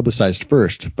it was publicized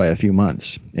first by a few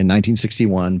months. In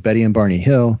 1961, Betty and Barney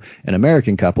Hill, an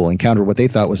American couple, encountered what they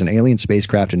thought was an alien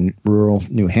spacecraft in rural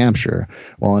New Hampshire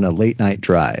while on a late-night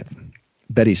drive.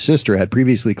 Betty's sister had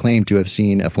previously claimed to have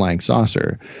seen a flying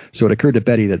saucer, so it occurred to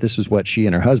Betty that this was what she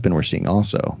and her husband were seeing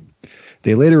also.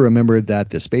 They later remembered that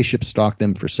the spaceship stalked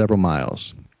them for several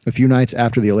miles. A few nights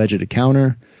after the alleged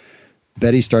encounter,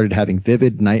 Betty started having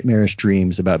vivid, nightmarish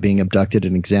dreams about being abducted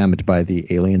and examined by the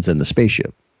aliens in the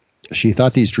spaceship. She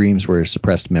thought these dreams were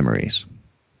suppressed memories.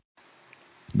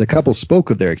 The couple spoke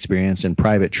of their experience in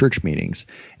private church meetings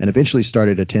and eventually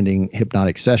started attending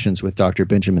hypnotic sessions with Dr.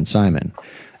 Benjamin Simon,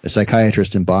 a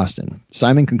psychiatrist in Boston.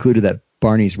 Simon concluded that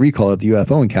Barney's recall of the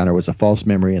UFO encounter was a false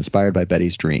memory inspired by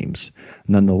Betty's dreams.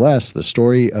 Nonetheless, the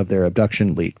story of their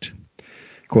abduction leaked.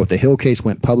 Quote, the Hill case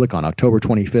went public on October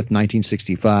 25th,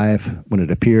 1965, when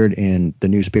it appeared in the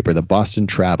newspaper The Boston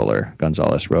Traveler,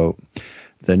 Gonzalez wrote.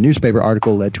 The newspaper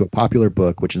article led to a popular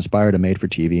book which inspired a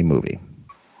made-for-TV movie.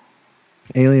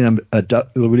 Alien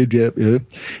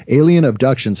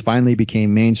abductions finally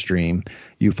became mainstream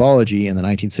ufology in the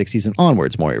 1960s and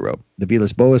onwards, Mori wrote. The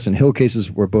Villas-Boas and Hill cases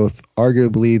were both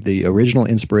arguably the original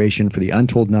inspiration for the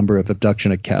untold number of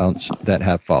abduction accounts that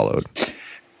have followed.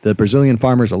 The Brazilian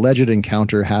farmer's alleged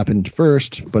encounter happened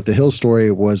first, but the Hill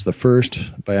story was the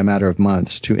first by a matter of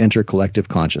months to enter collective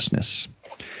consciousness.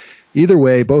 Either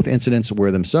way, both incidents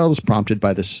were themselves prompted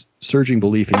by the surging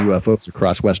belief in UFOs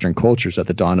across Western cultures at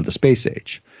the dawn of the space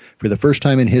age. For the first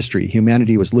time in history,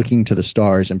 humanity was looking to the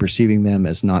stars and perceiving them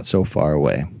as not so far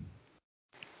away.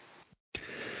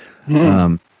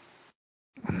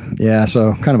 Yeah,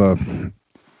 so kind of a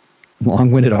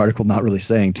long-winded article, not really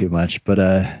saying too much, but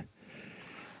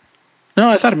no,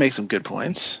 I thought it made some good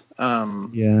points.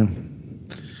 Yeah.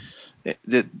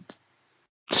 That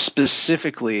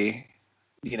specifically,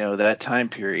 that time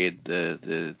period,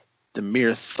 the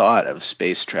mere thought of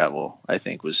space travel, I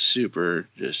think, was super.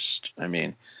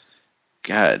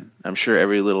 God, I'm sure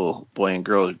every little boy and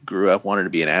girl who grew up wanted to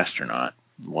be an astronaut,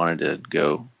 wanted to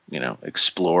go,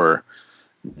 explore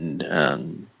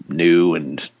new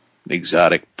and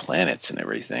exotic planets and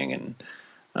everything, and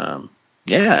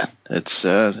yeah, it's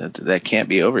that can't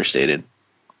be overstated.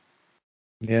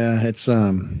 Yeah, it's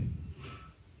I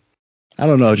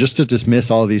don't know, just to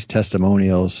dismiss all of these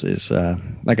testimonials is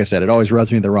like I said, it always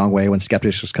rubs me the wrong way when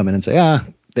skeptics just come in and say,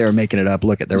 they were making it up.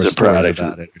 Look, there was stories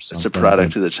about it or something. It's a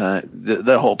product of the time.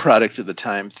 The whole product of the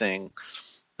time thing.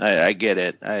 I get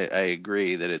it. I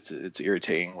agree that it's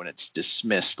irritating when it's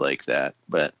dismissed like that.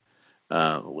 But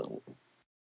I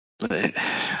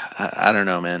don't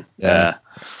know, man. Yeah.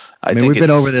 I mean, we've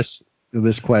been over this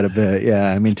quite a bit.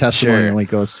 Yeah. I mean, testimony only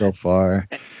goes so far.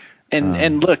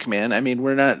 And look, man, I mean,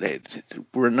 we're not going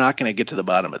to get to the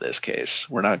bottom of this case.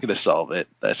 We're not going to solve it.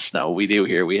 That's not what we do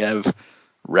here. We have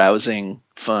rousing,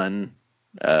 fun,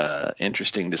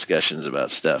 interesting discussions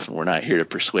about stuff, and we're not here to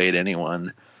persuade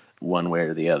anyone one way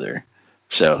or the other.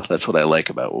 So that's what I like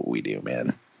about what we do,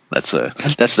 man. That's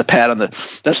the pat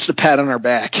on our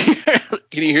back.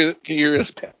 Can you hear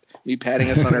us? Me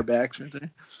patting us on our backs right there.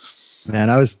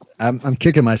 Man, I'm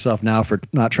kicking myself now for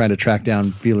not trying to track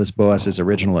down Vilas Boas's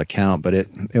original account, but it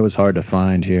was hard to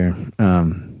find here.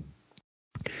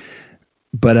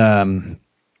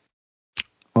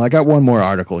 Well, I got one more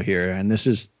article here, and this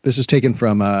is taken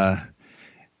from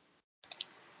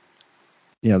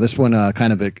this one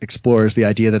kind of explores the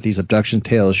idea that these abduction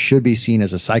tales should be seen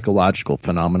as a psychological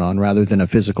phenomenon rather than a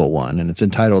physical one, and it's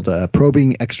entitled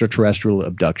Probing Extraterrestrial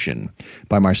Abduction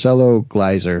by Marcelo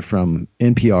Gleiser from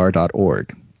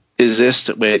NPR.org. Is this,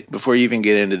 wait, before you even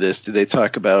get into this, did they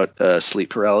talk about sleep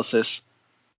paralysis?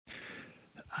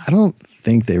 I don't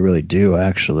think they really do,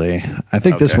 actually. I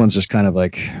think this one's just kind of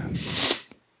like,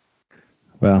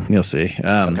 well, you'll see.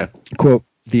 Quote,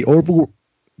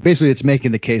 basically, it's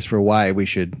making the case for why we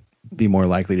should be more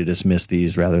likely to dismiss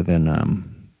these rather than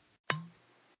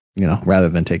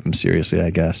take them seriously, I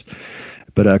guess.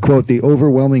 But, quote, the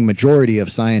overwhelming majority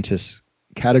of scientists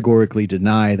categorically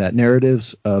deny that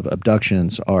narratives of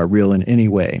abductions are real in any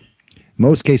way.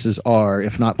 Most cases are,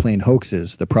 if not plain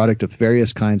hoaxes, the product of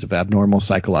various kinds of abnormal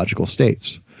psychological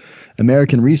states.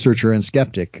 American researcher and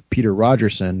skeptic Peter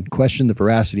Rogerson questioned the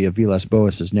veracity of Vilas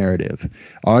Boas's narrative,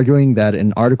 arguing that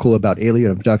an article about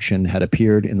alien abduction had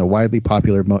appeared in the widely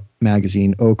popular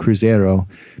magazine O Cruzeiro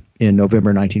in November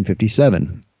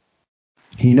 1957.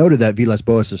 He noted that Vilas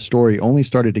Boas's story only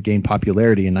started to gain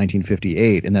popularity in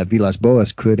 1958, and that Vilas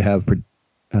Boas could have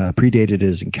predated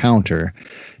his encounter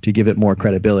to give it more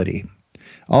credibility.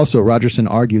 Also, Rogerson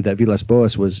argued that Vilas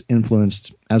Boas was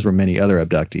influenced, as were many other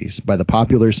abductees, by the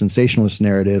popular sensationalist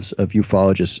narratives of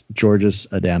ufologist Georges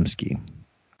Adamski.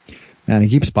 Man, he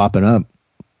keeps popping up.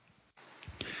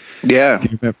 Yeah.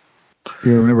 You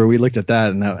remember we looked at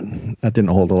that, and that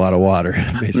didn't hold a lot of water.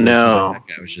 Basically, no. That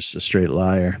guy was just a straight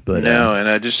liar. But no, and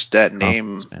I just, that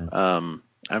name, I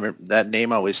remember that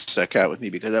name always stuck out with me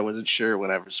because I wasn't sure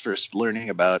when I was first learning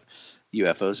about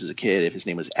UFOs as a kid if his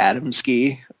name was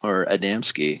Adamski or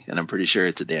Adamski, and I'm pretty sure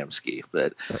it's Adamski.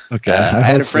 But okay, I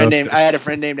had a friend named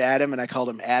Adam, and I called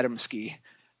him Adamski.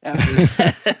 I'm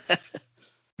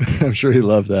sure he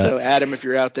loved that. So Adam, if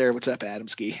you're out there, what's up,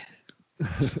 Adamski?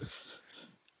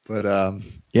 But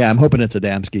yeah, I'm hoping it's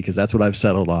Adamski because that's what I've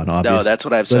settled on. Obviously. No, that's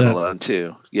what I've settled on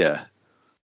too. Yeah.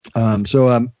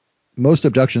 Most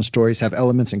abduction stories have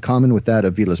elements in common with that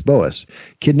of Vilas Boas: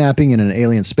 kidnapping in an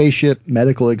alien spaceship,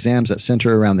 medical exams that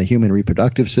center around the human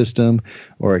reproductive system,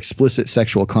 or explicit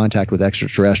sexual contact with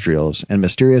extraterrestrials, and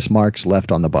mysterious marks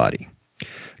left on the body.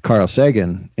 Carl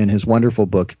Sagan, in his wonderful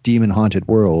book Demon Haunted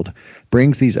World,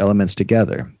 brings these elements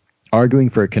together, arguing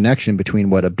for a connection between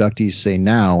what abductees say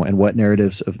now and what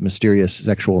narratives of mysterious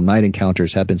sexual night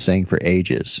encounters have been saying for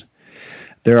ages.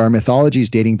 There are mythologies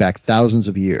dating back thousands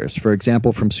of years, for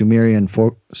example, from Sumerian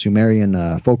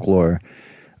folklore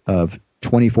of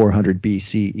 2400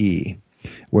 BCE,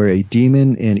 where a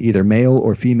demon in either male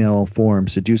or female form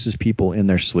seduces people in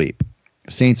their sleep.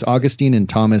 Saints Augustine and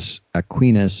Thomas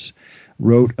Aquinas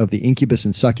wrote of the incubus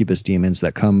and succubus demons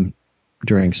that come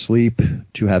during sleep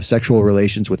to have sexual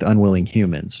relations with unwilling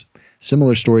humans.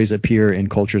 Similar stories appear in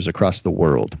cultures across the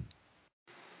world.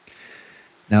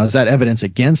 Now, is that evidence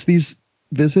against these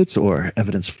visits or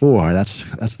evidence for? That's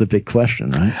the big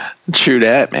question, right? True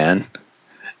that, man.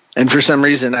 And for some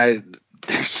reason,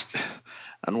 there's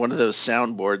on one of those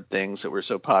soundboard things that were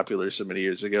so popular so many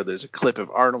years ago, there's a clip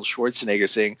of Arnold Schwarzenegger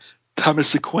saying,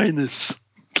 Thomas Aquinas.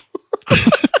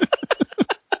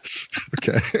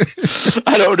 Okay.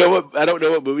 I don't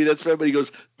know what movie that's from, but he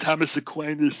goes, Thomas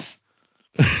Aquinas.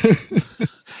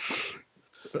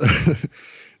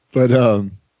 But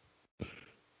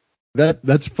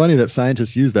that's funny that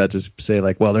scientists use that to say,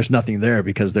 like, well, there's nothing there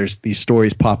because there's these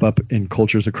stories pop up in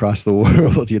cultures across the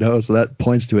world, so that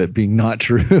points to it being not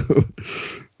true.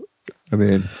 I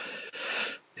mean,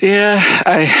 yeah,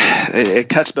 it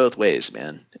cuts both ways,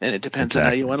 man, and it depends on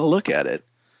how you want to look at it.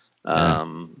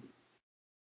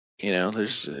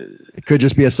 There's it could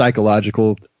just be a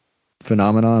psychological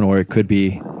phenomenon, or it could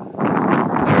be a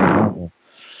paranormal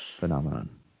phenomenon.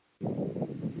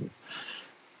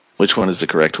 Which one is the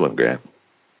correct one, Grant?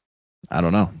 I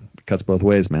don't know. It cuts both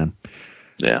ways, man.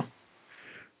 Yeah.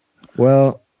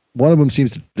 Well, one of them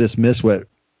seems to dismiss what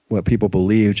people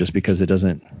believe just because it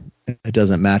doesn't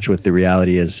match with the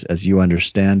reality as you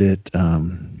understand it. I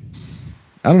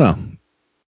don't know.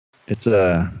 It's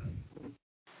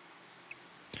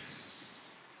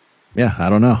yeah, I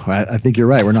don't know. I think you're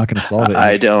right. We're not going to solve it.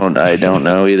 I don't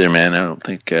know either, man. I don't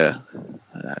think.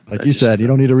 Like you said, you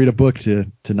don't need to read a book to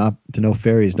know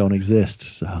fairies don't exist.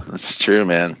 So that's true,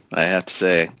 man. I have to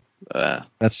say,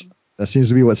 that seems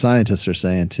to be what scientists are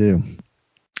saying too.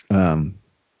 But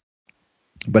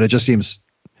it just seems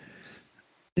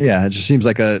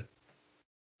like a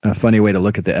funny way to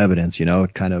look at the evidence,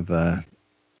 kind of a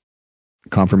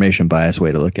confirmation bias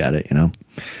way to look at it,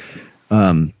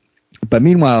 But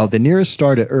meanwhile, the nearest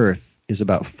star to Earth is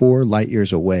about 4 light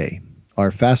years away.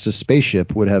 Our fastest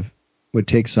spaceship would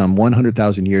take some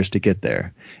 100,000 years to get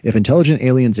there. If intelligent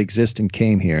aliens exist and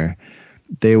came here,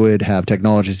 they would have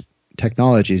technologies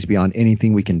beyond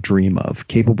anything we can dream of,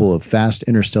 capable of fast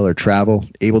interstellar travel,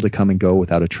 able to come and go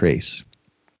without a trace.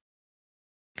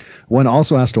 One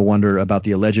also has to wonder about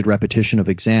the alleged repetition of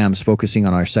exams focusing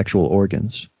on our sexual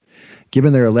organs.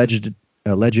 Given their alleged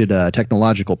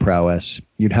technological prowess,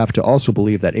 you'd have to also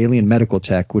believe that alien medical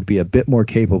tech would be a bit more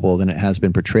capable than it has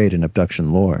been portrayed in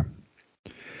abduction lore.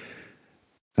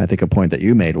 I think a point that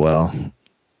you made well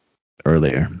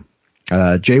earlier.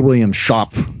 J. William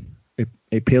Schopf,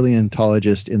 a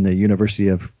paleontologist in the University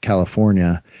of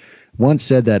California, once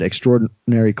said that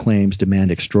extraordinary claims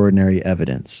demand extraordinary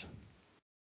evidence.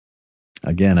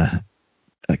 Again,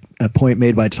 a point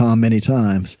made by Tom many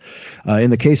times. In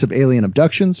the case of alien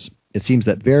abductions, it seems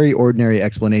that very ordinary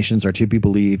explanations are to be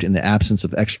believed in the absence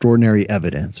of extraordinary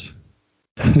evidence.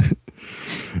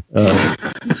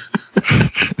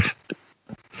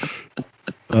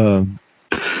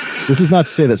 This is not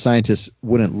to say that scientists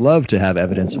wouldn't love to have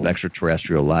evidence of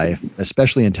extraterrestrial life,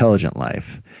 especially intelligent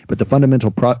life, but the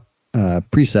fundamental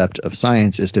precept of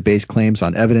science is to base claims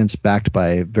on evidence backed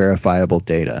by verifiable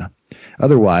data.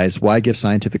 Otherwise, why give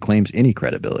scientific claims any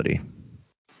credibility?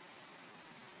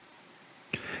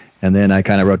 And then I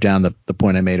kind of wrote down the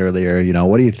point I made earlier.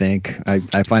 What do you think?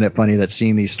 I find it funny that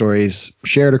seeing these stories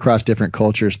shared across different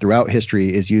cultures throughout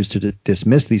history is used to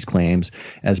dismiss these claims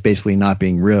as basically not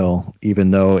being real,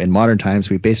 even though in modern times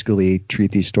we basically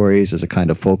treat these stories as a kind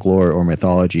of folklore or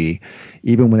mythology,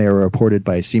 even when they were reported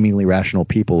by seemingly rational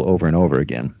people over and over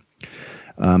again.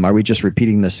 Are we just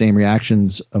repeating the same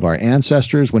reactions of our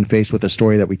ancestors when faced with a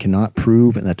story that we cannot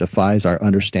prove and that defies our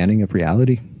understanding of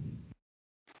reality?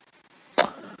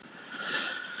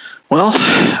 Well,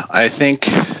 I think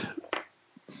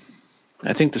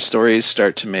the stories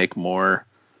start to make more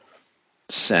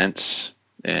sense,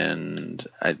 and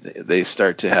they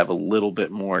start to have a little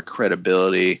bit more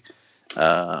credibility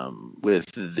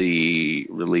with the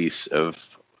release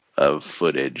of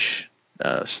footage,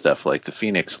 stuff like the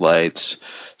Phoenix Lights,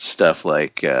 stuff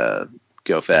like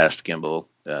Go Fast Gimbal,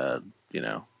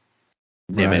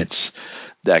 Nimitz,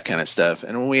 that kind of stuff.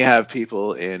 And when we have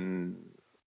people in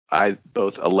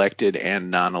both elected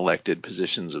and non-elected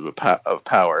positions of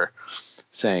power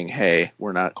saying, hey,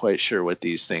 we're not quite sure what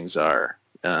these things are.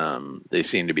 They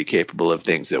seem to be capable of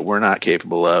things that we're not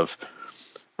capable of.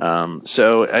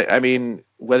 So, I mean,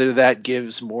 whether that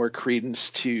gives more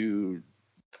credence to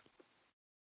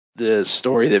the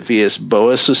story that Villas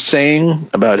Boas was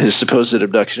saying about his supposed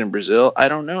abduction in Brazil, I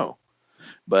don't know.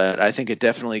 but I think it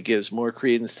definitely gives more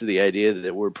credence to the idea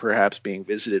that we're perhaps being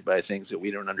visited by things that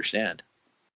we don't understand.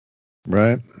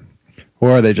 Right.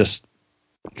 Or are they just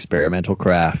experimental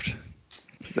craft?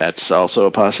 That's also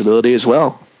a possibility as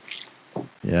well.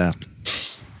 Yeah.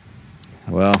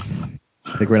 Well,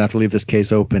 I think we're gonna have to leave this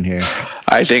case open here.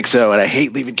 I think so, and I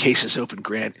hate leaving cases open,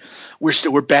 Grant.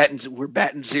 We're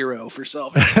batting zero for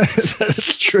solving.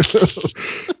 That's true.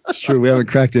 It's true. We haven't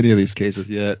cracked any of these cases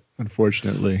yet,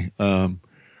 unfortunately.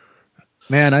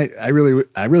 Man, I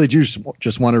really do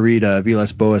just want to read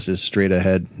Vilas Boas's straight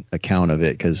ahead account of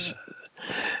it, because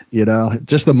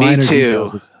just the minor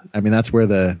details. I mean, that's where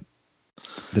the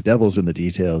devil's in the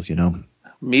details.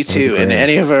 Me too. And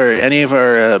any of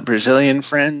our Brazilian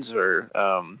friends or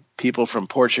people from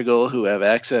Portugal who have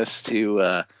access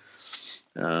to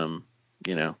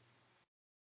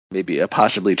maybe a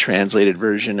possibly translated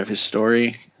version of his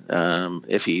story,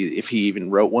 if he even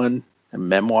wrote one, a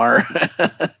memoir,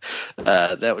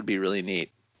 that would be really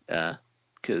neat,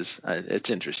 because it's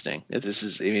interesting.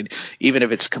 Even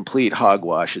if it's complete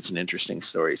hogwash, it's an interesting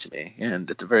story to me.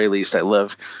 And at the very least, I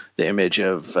love the image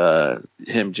of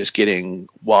him just getting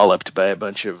walloped by a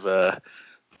bunch of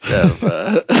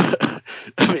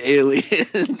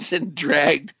aliens and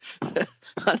dragged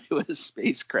onto a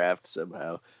spacecraft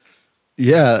somehow.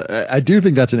 Yeah, I do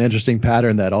think that's an interesting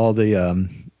pattern, that all the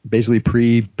basically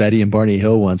pre-Betty and Barney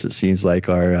Hill ones, it seems like,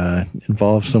 are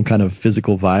involve some kind of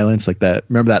physical violence, like that.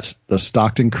 Remember the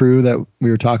Stockton crew that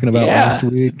we were talking about last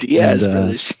week? Yes,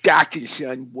 brother Stockton,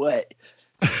 son, what?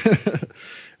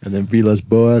 And then Vilas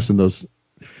Boas and those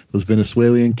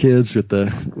Venezuelan kids with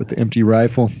the empty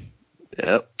rifle.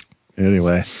 Yep.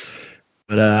 Anyway,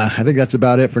 but I think that's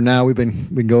about it for now. We've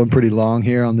been going pretty long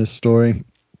here on this story.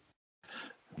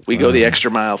 We go the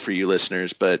extra mile for you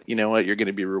listeners, but you know what? You're going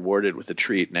to be rewarded with a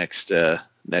treat next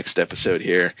episode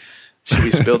here. Should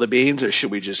we spill the beans, or should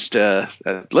we just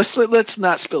let's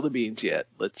not spill the beans yet?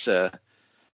 Let's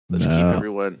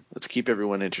keep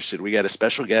everyone interested. We got a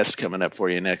special guest coming up for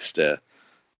you next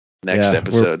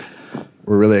episode.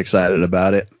 We're really excited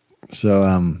about it.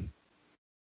 So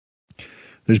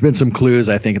there's been some clues,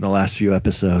 I think, in the last few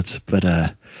episodes,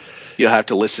 but you'll have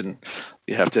to listen.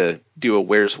 You have to do a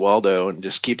Where's Waldo and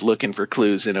just keep looking for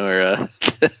clues in our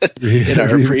in our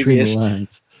previous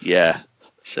lines. Yeah.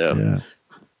 So.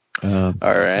 Yeah.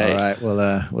 All right.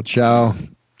 Well, ciao,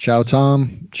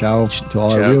 Tom. Ciao to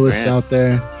all our realists out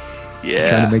there.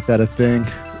 Yeah. Trying to make that a thing.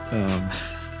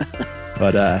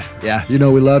 But yeah, we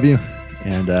love you,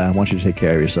 and I want you to take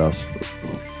care of yourselves.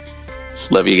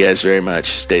 Love you guys very much.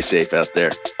 Stay safe out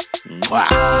there.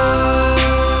 Mwah.